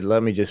 I'm good.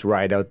 Let me just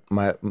ride out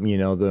my,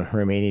 the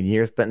remaining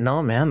years. But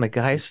no, man, the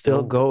guy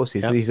still goes.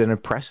 He's an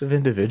impressive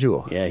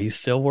individual. Yeah, he's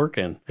still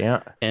working.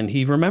 Yeah. And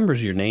he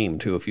remembers your name,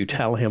 too. If you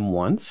tell him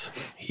once,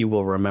 he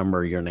will remember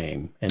your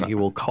name, and he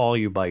will call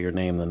you by your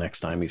name the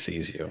next time he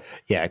sees you.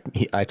 Yeah,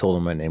 I told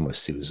him my name was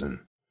Susan.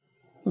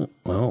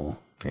 Oh.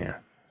 Yeah.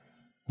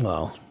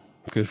 Well,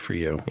 good for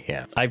you.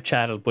 Yeah. I've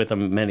chatted with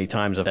him many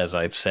times, as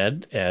I've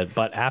said,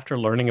 but after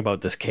learning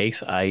about this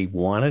case, I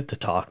wanted to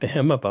talk to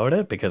him about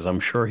it because I'm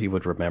sure he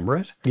would remember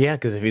it. Yeah,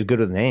 because if he's good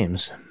with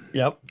names.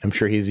 Yep. I'm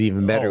sure he's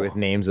even better with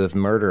names of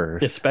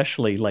murderers.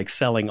 Especially like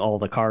selling all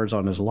the cars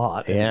on his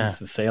lot. Yeah. He's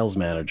the sales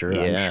manager.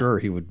 Yeah. I'm sure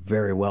he would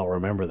very well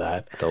remember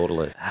that.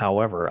 Totally.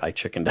 However, I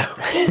chickened out.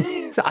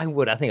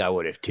 I think I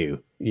would have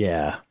too.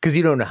 Yeah. Because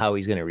you don't know how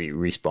he's going to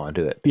respond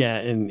to it. Yeah,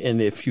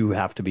 and if you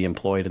have to be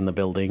employed in the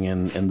building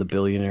and the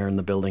billionaire in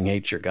the building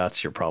hates your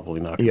guts, you're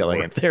probably not going to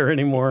work there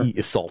anymore.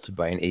 Assaulted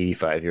by an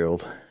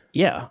 85-year-old.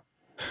 Yeah.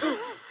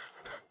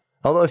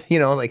 Although,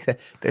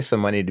 there's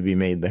some money to be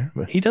made there.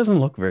 But. He doesn't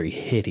look very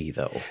hitty,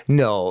 though.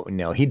 No,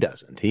 he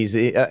doesn't. He's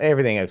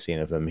everything I've seen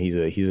of him. He's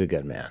a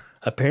good man.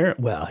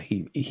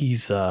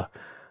 He's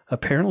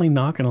apparently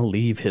not going to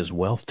leave his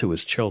wealth to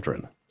his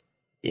children.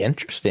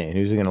 Interesting.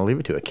 Who's he going to leave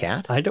it to? A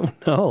cat? I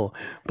don't know,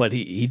 but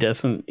he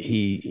doesn't.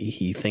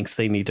 He thinks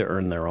they need to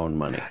earn their own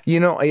money.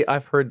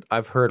 I've heard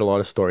a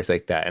lot of stories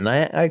like that, and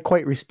I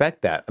quite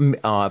respect that.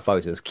 If I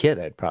was his kid,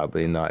 I'd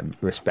probably not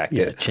respect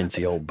it.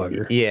 Chintzy old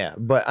bugger. Yeah,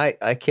 but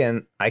I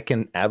can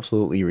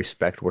absolutely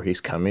respect where he's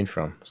coming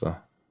from. So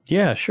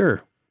yeah,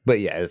 sure.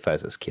 But yeah, if I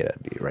was his kid,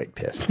 I'd be right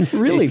pissed.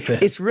 Really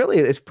pissed.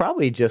 It's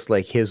probably just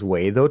like his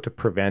way though to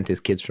prevent his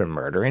kids from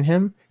murdering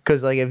him.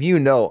 Because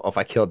if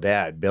I kill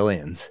dad,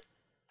 billions.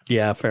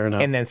 Yeah, fair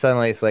enough. And then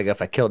suddenly it's like,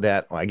 if I kill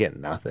dad, I get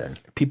nothing.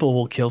 People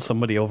will kill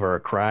somebody over a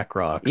crack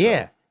rock. So.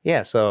 Yeah.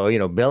 Yeah. So,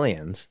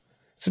 billions.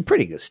 It's a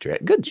pretty good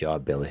strat. Good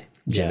job, Billy.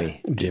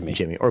 Jimmy.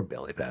 Or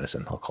Billy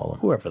Pattison, I'll call him.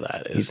 Whoever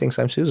that is. He thinks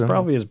I'm Susan. It's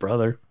probably his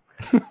brother.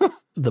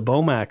 The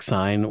Bomac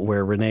sign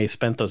where Rene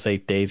spent those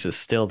 8 days is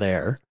still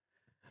there.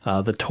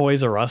 The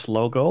Toys R Us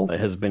logo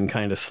has been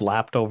kind of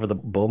slapped over the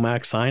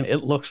Bomac sign.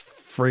 It looks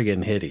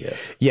friggin'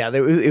 hideous. Yeah,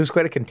 it was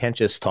quite a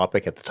contentious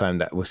topic at the time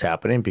that was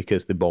happening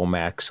because the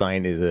Bomac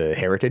sign is a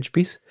heritage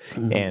piece,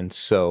 and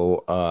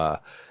so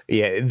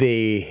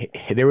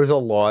there was a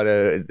lot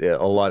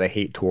of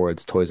hate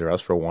towards Toys R Us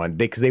for one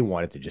because they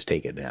wanted to just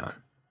take it down.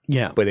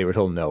 Yeah, but they were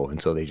told no,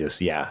 and so they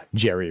just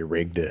jerry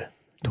rigged a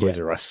Toys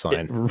R Us sign.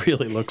 It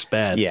really looks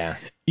bad. Yeah.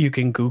 You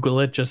can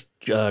Google it. Just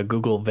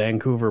Google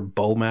Vancouver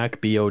Bomac,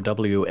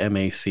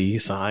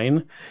 BOWMAC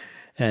sign,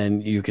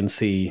 and you can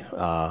see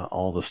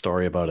all the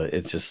story about it.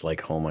 It's just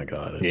like, oh my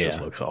God, it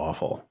just looks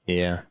awful.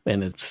 Yeah.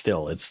 And it's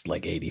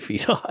like 80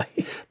 feet high.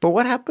 But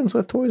what happens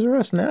with Toys R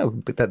Us now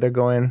that they're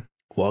going?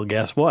 Well,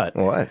 guess what?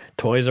 What?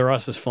 Toys R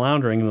Us is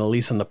floundering, and the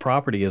lease on the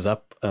property is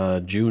up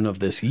June of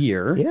this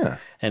year. Yeah.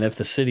 And if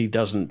the city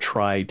doesn't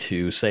try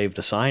to save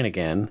the sign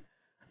again,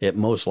 it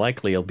most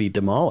likely will be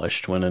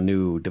demolished when a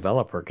new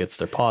developer gets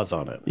their paws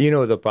on it. You know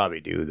what they'll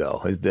probably do,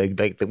 though, is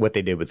what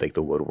they did with like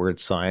the Woodward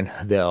sign.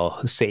 They'll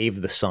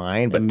save the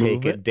sign, but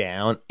take it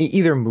down.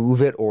 Either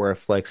move it, or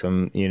if like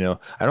some,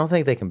 I don't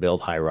think they can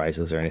build high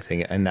rises or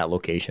anything in that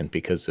location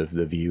because of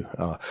the view.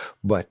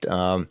 But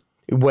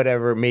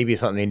whatever, maybe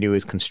something they do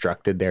is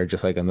constructed there,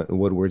 just like on the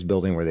Woodward's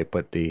building where they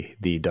put the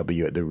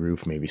W at the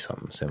roof, maybe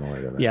something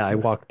similar to that. Yeah, I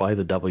walked by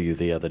the W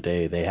the other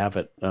day. They have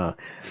it,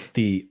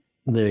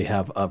 they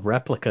have a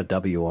replica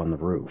W on the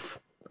roof.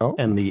 Oh.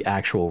 And the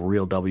actual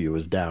real W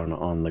is down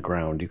on the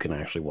ground. You can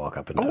actually walk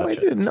up and touch it. I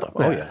didn't know stuff.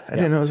 that. Oh, yeah. I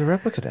didn't know it was a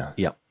replica down.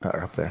 Yep.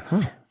 Up there.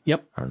 Huh.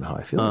 Yep. I don't know how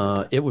I feel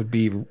about it would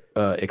be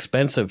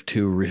expensive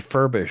to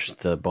refurbish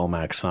the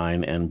Bomac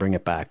sign and bring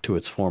it back to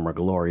its former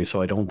glory,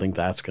 so I don't think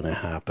that's going to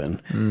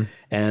happen.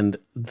 And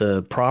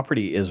the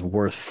property is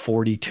worth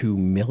 $42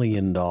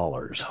 million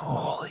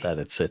that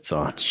it sits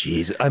on.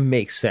 Jeez, it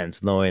makes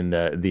sense knowing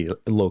the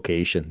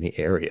location, the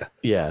area.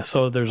 Yeah,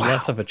 so there's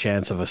less of a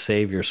chance of a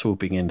savior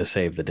swooping in to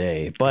save the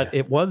day. But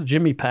it was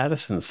Jimmy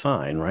Pattison's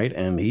sign, right?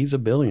 And he's a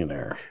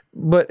billionaire.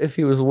 But if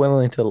he was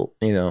willing to,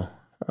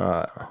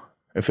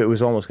 if it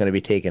was almost going to be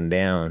taken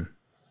down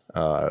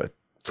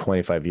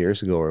 25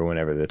 years ago or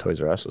whenever the Toys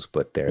R Us was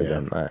put there,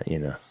 then,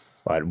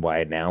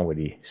 why now would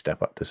he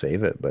step up to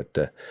save it?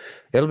 But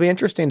it'll be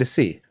interesting to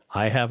see.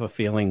 I have a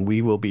feeling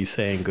we will be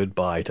saying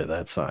goodbye to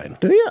that sign.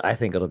 Do you? I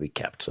think it'll be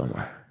kept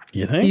somewhere.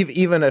 You think?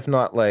 Even if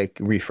not like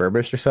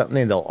refurbished or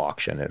something, they'll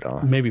auction it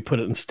off. Maybe put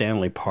it in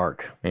Stanley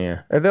Park.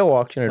 Yeah. Or they'll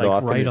auction it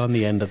off. Right on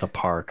the end of the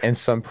park. And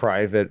some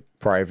private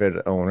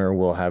owner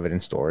will have it in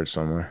storage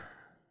somewhere.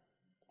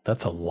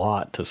 That's a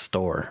lot to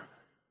store.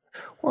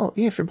 Well,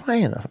 yeah, if you're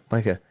buying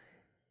like a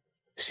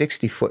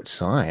 60-foot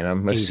sign,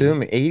 I'm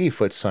assuming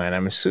 80-foot sign,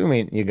 I'm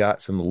assuming you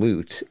got some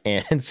loot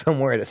and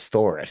somewhere to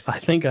store it. I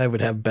think I would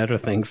have better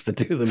things to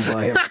do than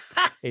buy a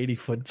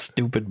 80-foot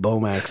stupid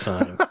Bomac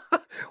sign.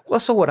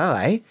 Well, so would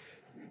I.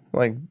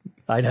 Like,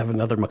 I'd have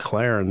another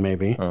McLaren,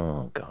 maybe.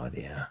 Oh, God,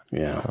 yeah.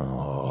 Yeah.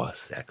 Oh,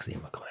 sexy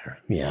McLaren.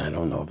 Yeah, I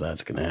don't know if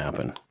that's going to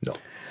happen.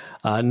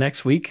 No.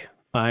 Next week,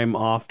 I'm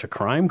off to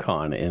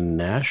CrimeCon in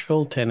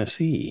Nashville,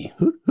 Tennessee.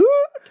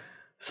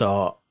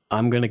 So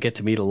I'm going to get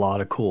to meet a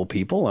lot of cool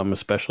people. I'm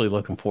especially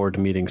looking forward to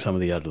meeting some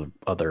of the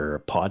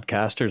other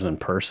podcasters in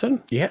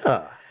person.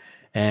 Yeah.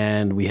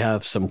 And we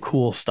have some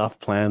cool stuff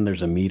planned.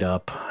 There's a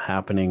meetup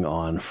happening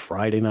on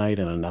Friday night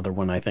and another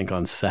one, I think,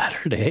 on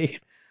Saturday.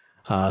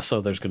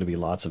 So there's going to be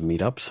lots of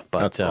meetups, but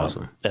that's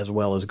awesome. As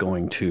well as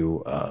going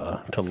to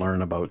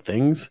learn about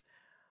things.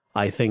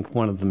 I think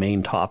one of the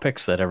main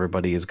topics that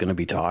everybody is going to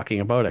be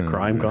talking about at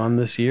CrimeCon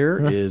this year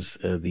is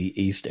the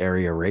East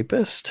Area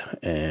Rapist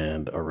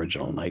and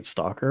Original Night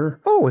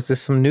Stalker. Oh, is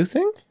this some new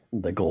thing?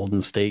 The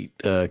Golden State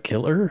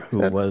Killer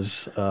who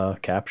was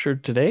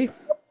captured today.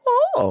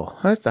 Oh,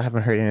 I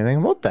haven't heard anything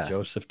about that.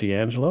 Joseph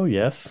D'Angelo,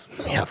 yes.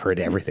 Yeah, I've heard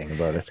everything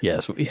about it.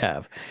 Yes, we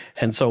have.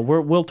 And so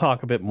we'll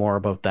talk a bit more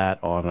about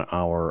that on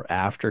our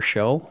after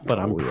show, but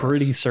I'm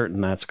pretty certain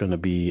that's going to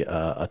be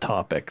a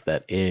topic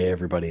that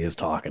everybody is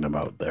talking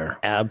about there.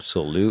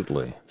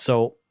 Absolutely.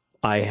 So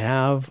I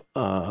have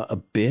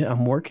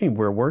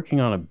we're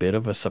working on a bit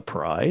of a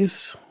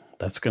surprise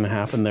that's going to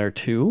happen there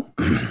too.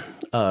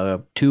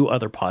 2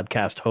 other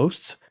podcast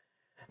hosts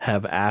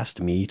have asked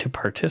me to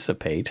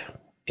participate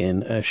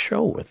in a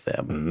show with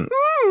them.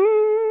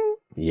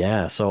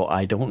 Yeah, so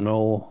I don't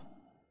know.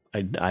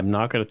 I'm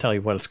not going to tell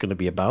you what it's going to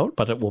be about,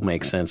 but it will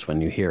make sense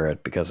when you hear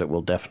it because it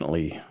will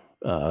definitely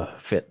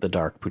fit the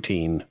Dark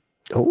Poutine.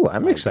 Oh,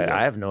 I'm excited.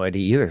 I have no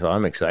idea either, so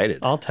I'm excited.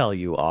 I'll tell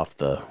you off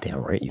the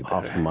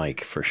off the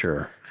mic for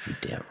sure. You're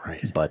damn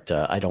right. But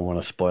I don't want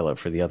to spoil it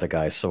for the other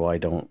guys,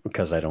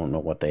 because I don't know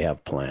what they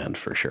have planned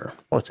for sure.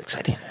 Oh, it's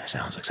exciting.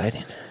 Sounds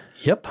exciting.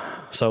 Yep.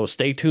 So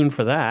stay tuned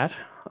for that.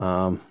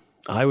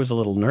 I was a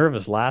little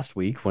nervous last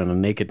week when a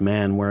naked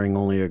man wearing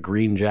only a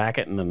green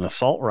jacket and an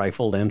assault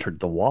rifle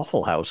entered the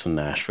Waffle House in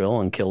Nashville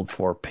and killed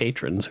 4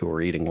 patrons who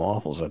were eating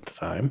waffles at the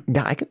time.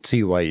 Yeah, I could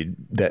see why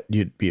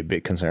you'd be a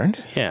bit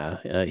concerned.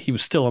 Yeah, he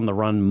was still on the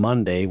run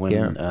Monday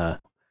when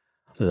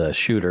the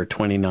shooter,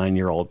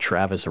 29-year-old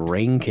Travis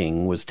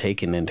Rainking, was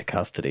taken into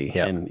custody.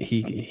 Yep. And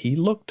he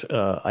looked,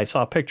 I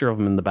saw a picture of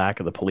him in the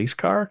back of the police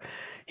car.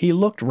 He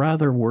looked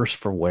rather worse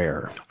for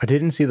wear. I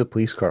didn't see the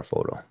police car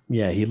photo.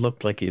 Yeah, he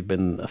looked like he'd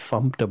been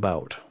thumped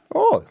about.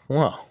 Oh,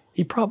 wow.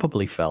 He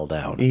probably fell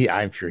down.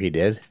 I'm sure he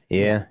did.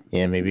 Yeah,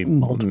 maybe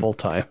multiple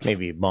times.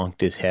 Maybe he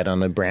bonked his head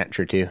on a branch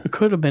or two. It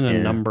could have been a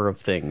number of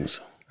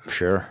things.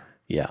 Sure.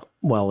 Yeah.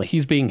 Well,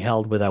 he's being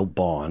held without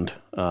bond,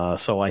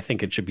 so I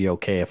think it should be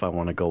okay if I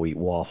want to go eat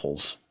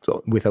waffles.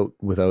 So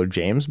without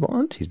James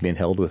Bond? He's being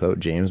held without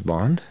James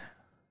Bond?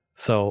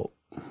 So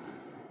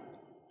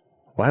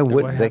why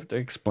would I have to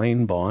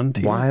explain bond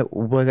to you? Why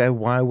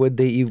would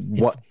they?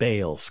 It's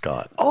bail,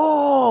 Scott.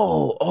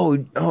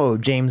 Oh,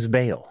 James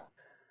Bale.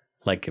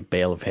 Like a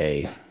bale of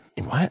hay.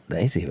 What?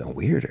 That's even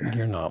weirder.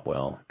 You're not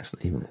well. That's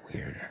even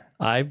weirder.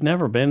 I've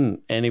never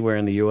been anywhere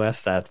in the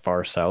U.S. that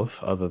far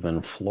south other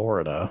than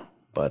Florida,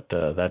 but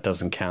that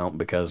doesn't count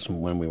because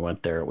when we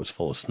went there, it was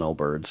full of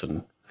snowbirds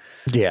and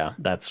Yeah.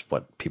 That's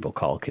what people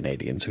call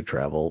Canadians who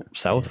travel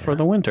south for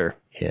the winter.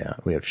 Yeah.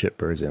 We have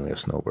shitbirds and we have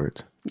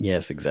snowbirds.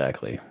 Yes,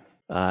 exactly.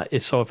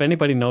 So if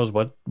anybody knows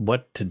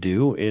what to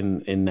do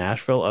in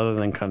Nashville other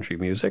than country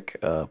music,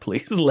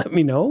 please let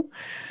me know.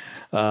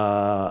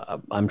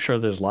 I'm sure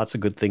there's lots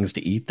of good things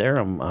to eat there.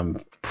 I'm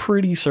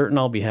pretty certain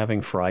I'll be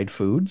having fried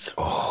foods.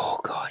 Oh,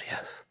 God,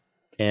 yes.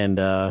 And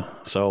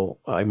so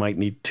I might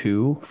need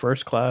 2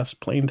 first-class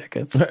plane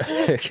tickets.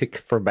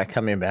 For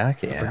coming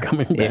back? Yeah. For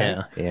coming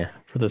back. Yeah.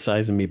 For the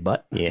size of me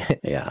butt. Yeah.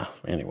 Yeah,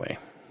 anyway.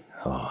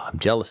 Oh, I'm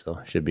jealous, though.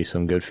 Should be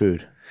some good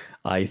food.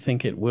 I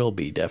think it will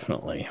be,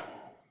 definitely.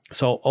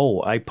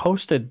 So, I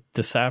posted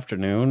this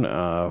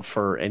afternoon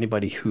for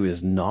anybody who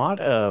is not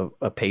a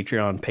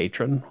Patreon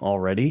patron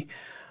already.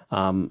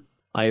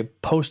 I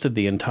posted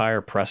the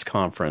entire press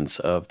conference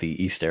of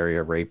the East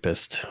Area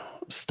Rapist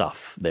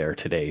stuff there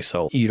today.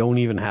 So you don't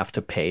even have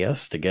to pay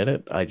us to get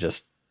it. I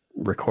just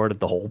recorded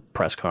the whole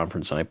press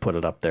conference and I put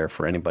it up there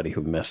for anybody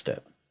who missed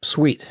it.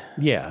 Sweet.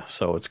 Yeah,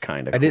 so it's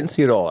kind of I didn't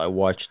see it all. I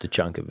watched a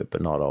chunk of it,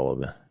 but not all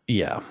of it.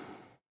 Yeah.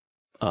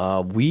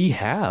 We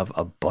have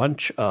a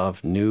bunch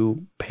of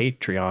new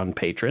Patreon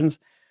patrons.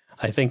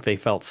 I think they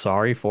felt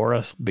sorry for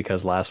us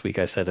because last week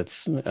I said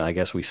I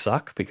guess we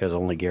suck because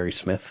only Gary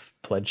Smith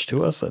pledged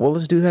to us. Well,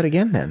 let's do that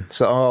again then.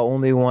 So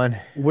only one.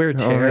 We're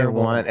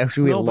terrible. One.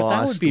 Actually, we lost. But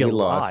that would be a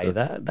lost lie.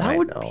 That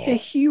would be a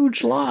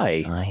huge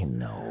lie. I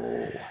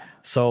know.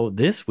 So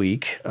this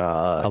week,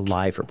 a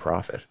lie for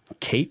profit.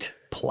 Kate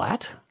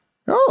Platt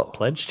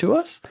pledged to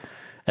us,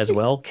 as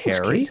well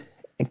Carrie.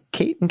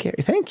 Kate and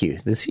Carrie. Thank you.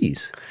 The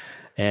C's.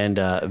 And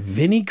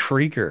Vinnie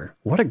Krieger.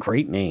 What a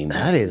great name.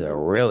 That is a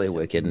really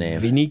wicked name.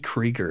 Vinnie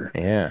Krieger.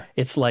 Yeah.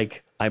 It's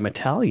like I'm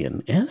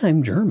Italian and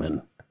I'm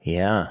German.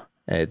 Yeah.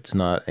 It's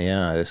not,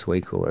 it's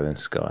way cooler than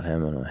Scott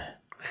Hemingway.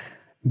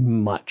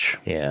 Much.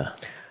 Yeah.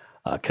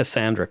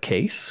 Cassandra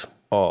Case.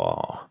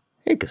 Oh.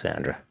 Hey,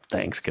 Cassandra.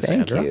 Thanks,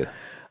 Cassandra. Thank you.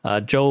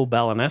 Joe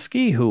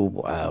Balaneski,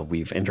 who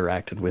we've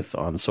interacted with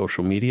on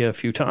social media a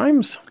few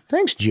times.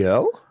 Thanks,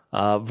 Joe.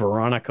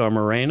 Veronica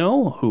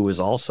Moreno, who is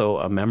also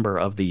a member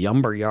of the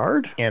Yumber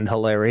Yard. And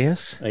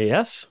hilarious.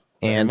 Yes,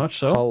 very and much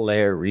so.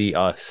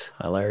 Hilarious.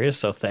 Hilarious.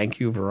 So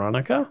thank you,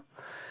 Veronica.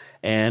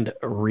 And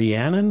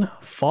Rhiannon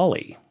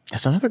Foley.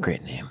 That's another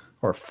great name.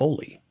 Or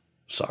Foley.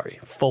 Sorry,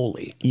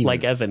 Foley. Even,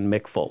 like as in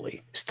Mick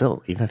Foley.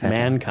 Still, even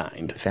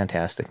Mankind.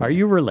 Fantastic. Are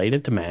you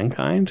related to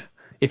Mankind?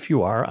 If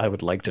you are, I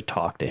would like to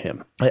talk to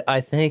him. I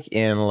think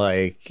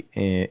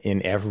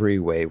in every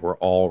way, we're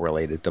all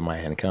related to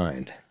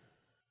Mankind.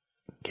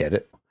 Get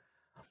it?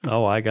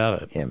 Oh, I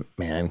got it. Yeah,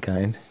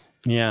 Mankind.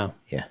 Yeah.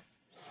 Yeah.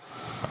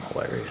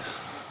 Hilarious.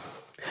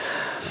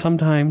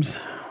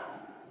 Sometimes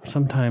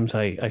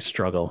I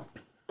struggle.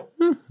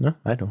 No,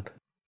 I don't.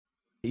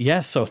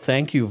 Yes, so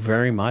thank you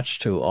very much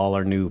to all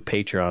our new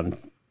Patreon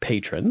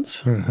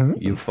patrons. Mm-hmm.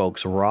 You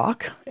folks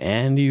rock,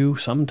 and you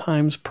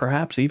sometimes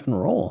perhaps even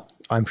roll.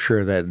 I'm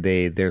sure that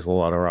there's a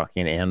lot of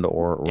rocking and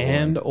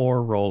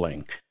or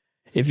rolling.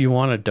 If you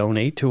want to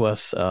donate to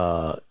us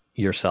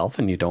yourself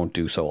and you don't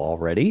do so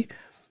already,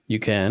 you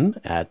can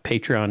at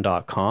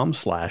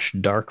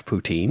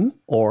patreon.com/darkpoutine,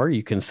 or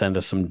you can send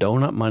us some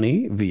donut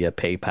money via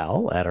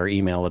PayPal at our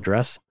email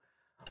address,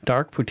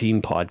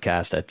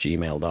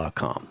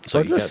 darkpoutinepodcast@gmail.com.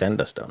 So just send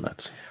us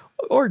donuts.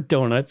 Or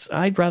donuts.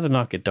 I'd rather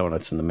not get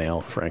donuts in the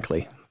mail,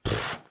 frankly.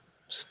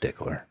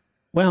 Stickler.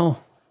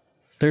 Well,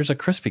 there's a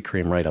Krispy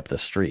Kreme right up the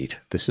street.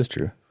 This is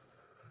true.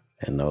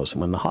 And those,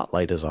 when the hot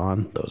light is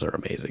on, those are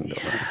amazing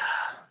donuts.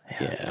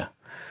 Yeah.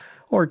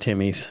 Or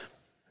Timmy's.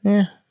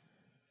 Yeah.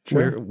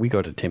 Sure. We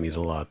go to Timmy's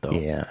a lot, though.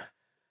 Yeah.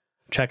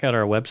 Check out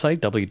our website,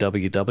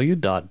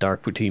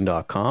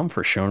 www.darkpoutine.com,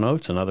 for show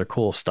notes and other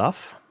cool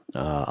stuff.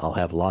 I'll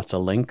have lots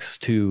of links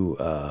to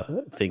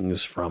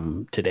things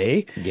from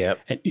today. Yep.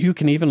 And you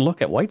can even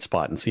look at White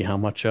Spot and see how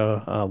much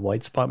a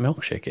White Spot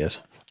milkshake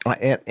is.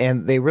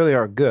 And they really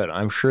are good.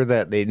 I'm sure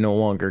that they no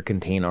longer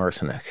contain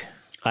arsenic.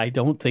 I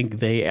don't think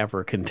they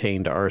ever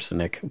contained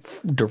arsenic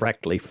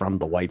directly from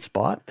the White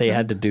Spot. They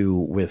had to do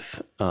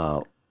with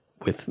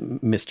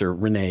Mr.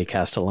 Rene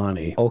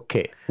Castellani.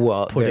 Okay,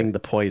 well, putting the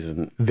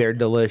poison. They're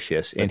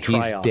delicious, and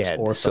he's dead,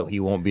 so he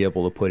won't be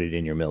able to put it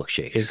in your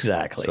milkshakes.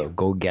 Exactly. So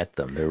go get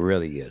them; they're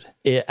really good.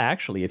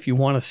 Actually, if you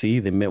want to see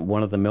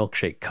one of the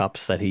milkshake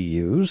cups that he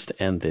used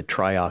and the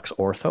Triox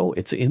Ortho,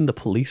 it's in the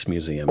police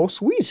museum. Oh,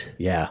 sweet!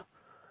 Yeah,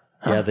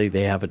 yeah.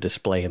 They have a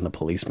display in the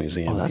police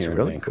museum here in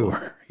Vancouver.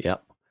 Cool.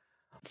 Yep.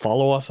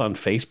 Follow us on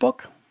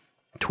Facebook,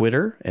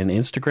 Twitter, and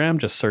Instagram.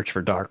 Just search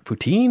for Dark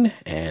Poutine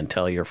and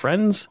tell your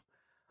friends.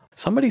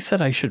 Somebody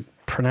said I should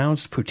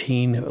pronounce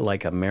poutine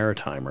like a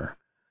maritimer.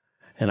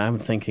 And I'm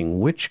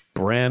thinking, which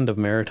brand of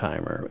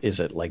maritimer? Is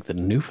it like the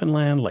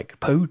Newfoundland, like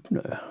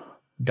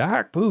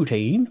dark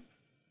poutine?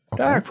 Okay.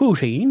 Dark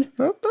poutine?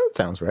 Well, that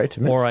sounds right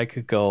to me. Or I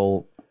could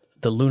go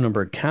the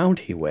Lunenburg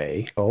County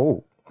way.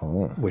 Oh.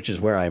 Which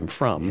is where I'm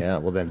from. Yeah,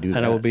 well then do that.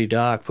 And it would be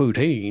dark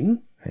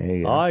poutine. There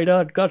you go.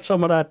 I got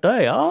some of that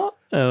there.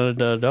 And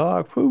the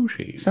dark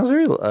poutine. Sounds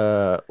very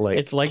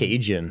it's like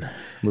Cajun,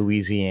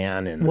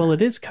 Louisiana. Well,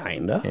 it is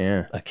kind of.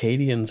 Yeah.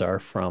 Acadians are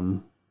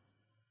from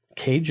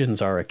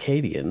Cajuns are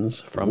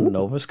Acadians from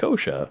Nova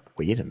Scotia.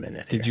 Wait a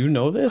minute. Did you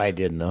know this? I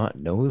did not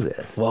know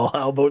this. Well,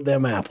 how about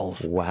them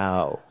apples?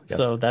 Wow.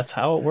 So that's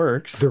how it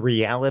works. The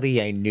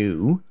reality I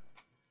knew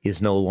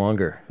is no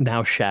longer.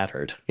 Now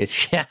shattered. It's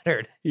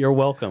shattered. You're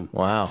welcome.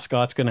 Wow.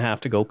 Scott's going to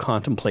have to go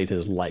contemplate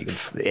his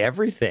life.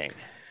 Everything.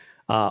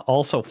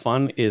 Also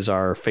fun is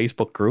our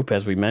Facebook group,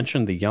 as we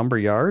mentioned, the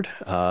Yumber Yard.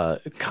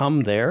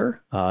 Come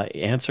there,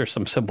 answer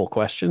some simple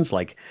questions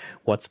like,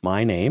 what's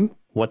my name?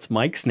 What's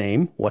Mike's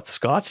name? What's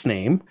Scott's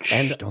name?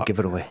 And don't give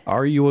it away.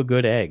 Are you a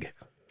good egg?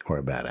 Or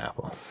a bad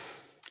apple.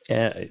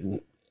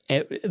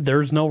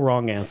 There's no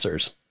wrong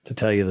answers, to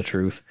tell you the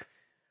truth.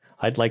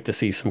 I'd like to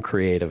see some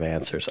creative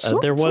answers.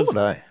 There was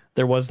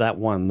that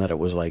one that it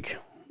was like,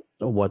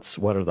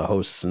 what are the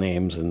hosts'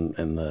 names?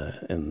 And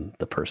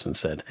the person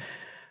said,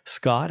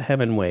 Scott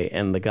Hemingway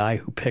and the guy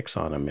who picks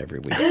on him every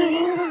week.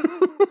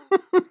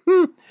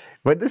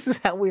 But this is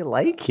how we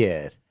like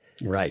it.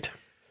 Right.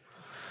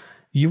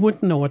 You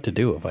wouldn't know what to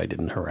do if I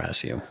didn't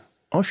harass you.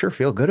 I'll sure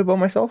feel good about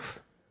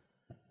myself.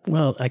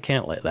 Well, I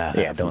can't let that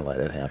happen. Yeah, don't let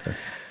it happen.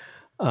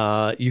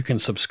 You can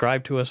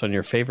subscribe to us on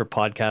your favorite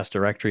podcast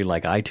directory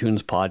like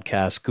iTunes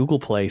Podcasts, Google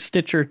Play,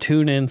 Stitcher,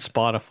 TuneIn,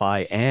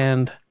 Spotify,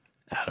 and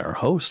at our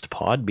host,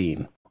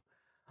 Podbean.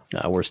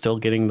 We're still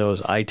getting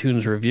those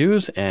iTunes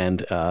reviews, and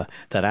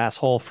that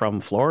asshole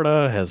from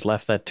Florida has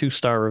left that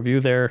 2-star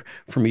review there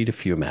for me to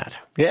fume at.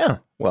 Yeah,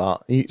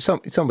 well,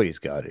 somebody's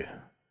got to.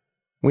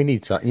 You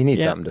need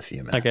something to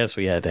fume at. I guess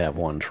we had to have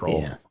one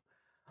troll. Yeah.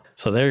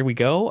 So there we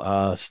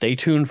go. Stay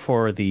tuned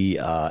for the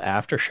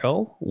after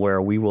show, where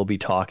we will be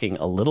talking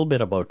a little bit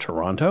about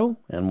Toronto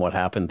and what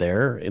happened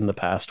there in the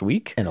past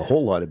week. And a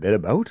whole lot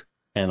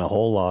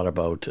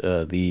about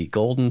the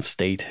Golden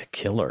State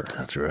Killer.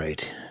 That's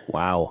right.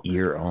 Wow.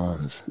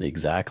 Ear-ons.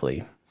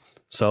 Exactly.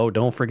 So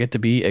don't forget to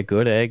be a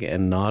good egg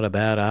and not a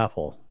bad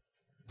apple.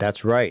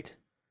 That's right.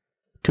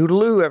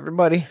 Toodaloo,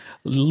 everybody.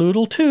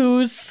 Loodle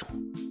twos.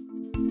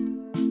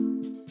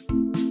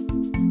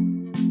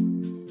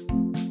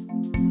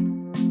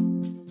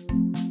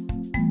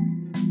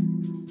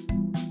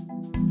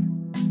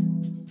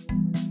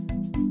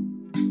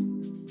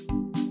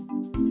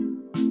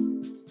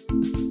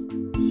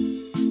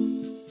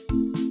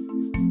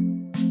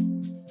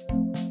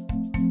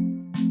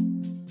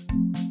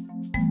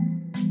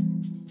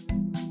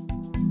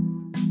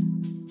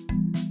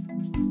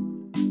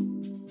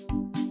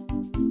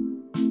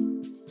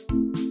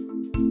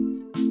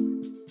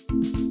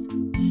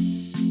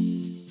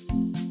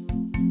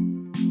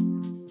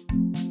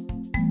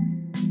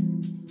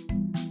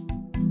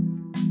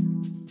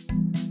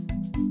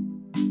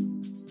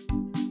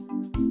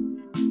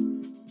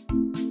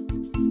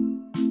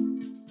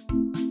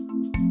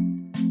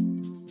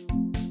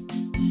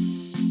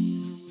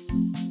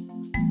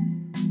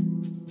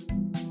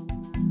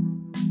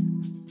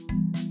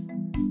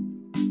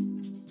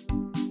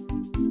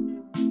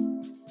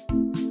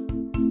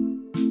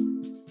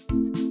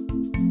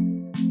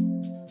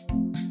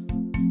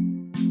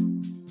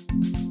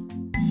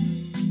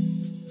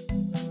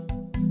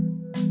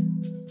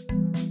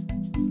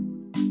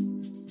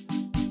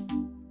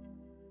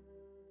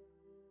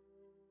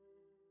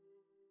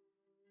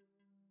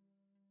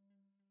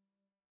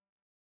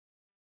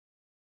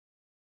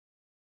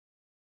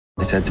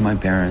 I said to my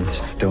parents,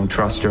 don't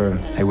trust her.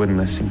 They wouldn't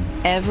listen.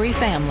 Every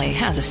family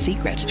has a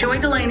secret. Joy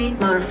Delaney,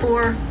 mother of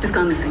 4, has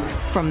gone missing.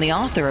 From the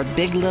author of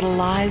Big Little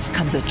Lies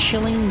comes a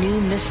chilling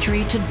new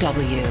mystery to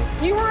W.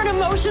 You were an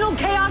emotional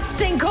chaos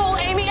sinkhole,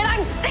 Amy, and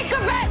I'm sick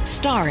of it!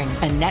 Starring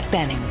Annette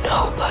Bening.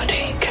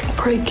 Nobody can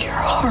break your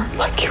heart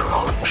like your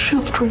own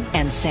children.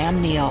 And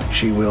Sam Neill.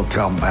 She will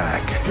come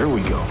back. Here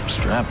we go.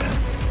 Strap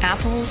in.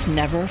 Apples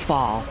Never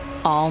Fall.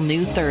 All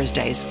new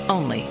Thursdays,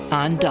 only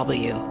on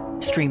W.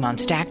 Stream on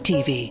Stack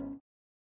TV.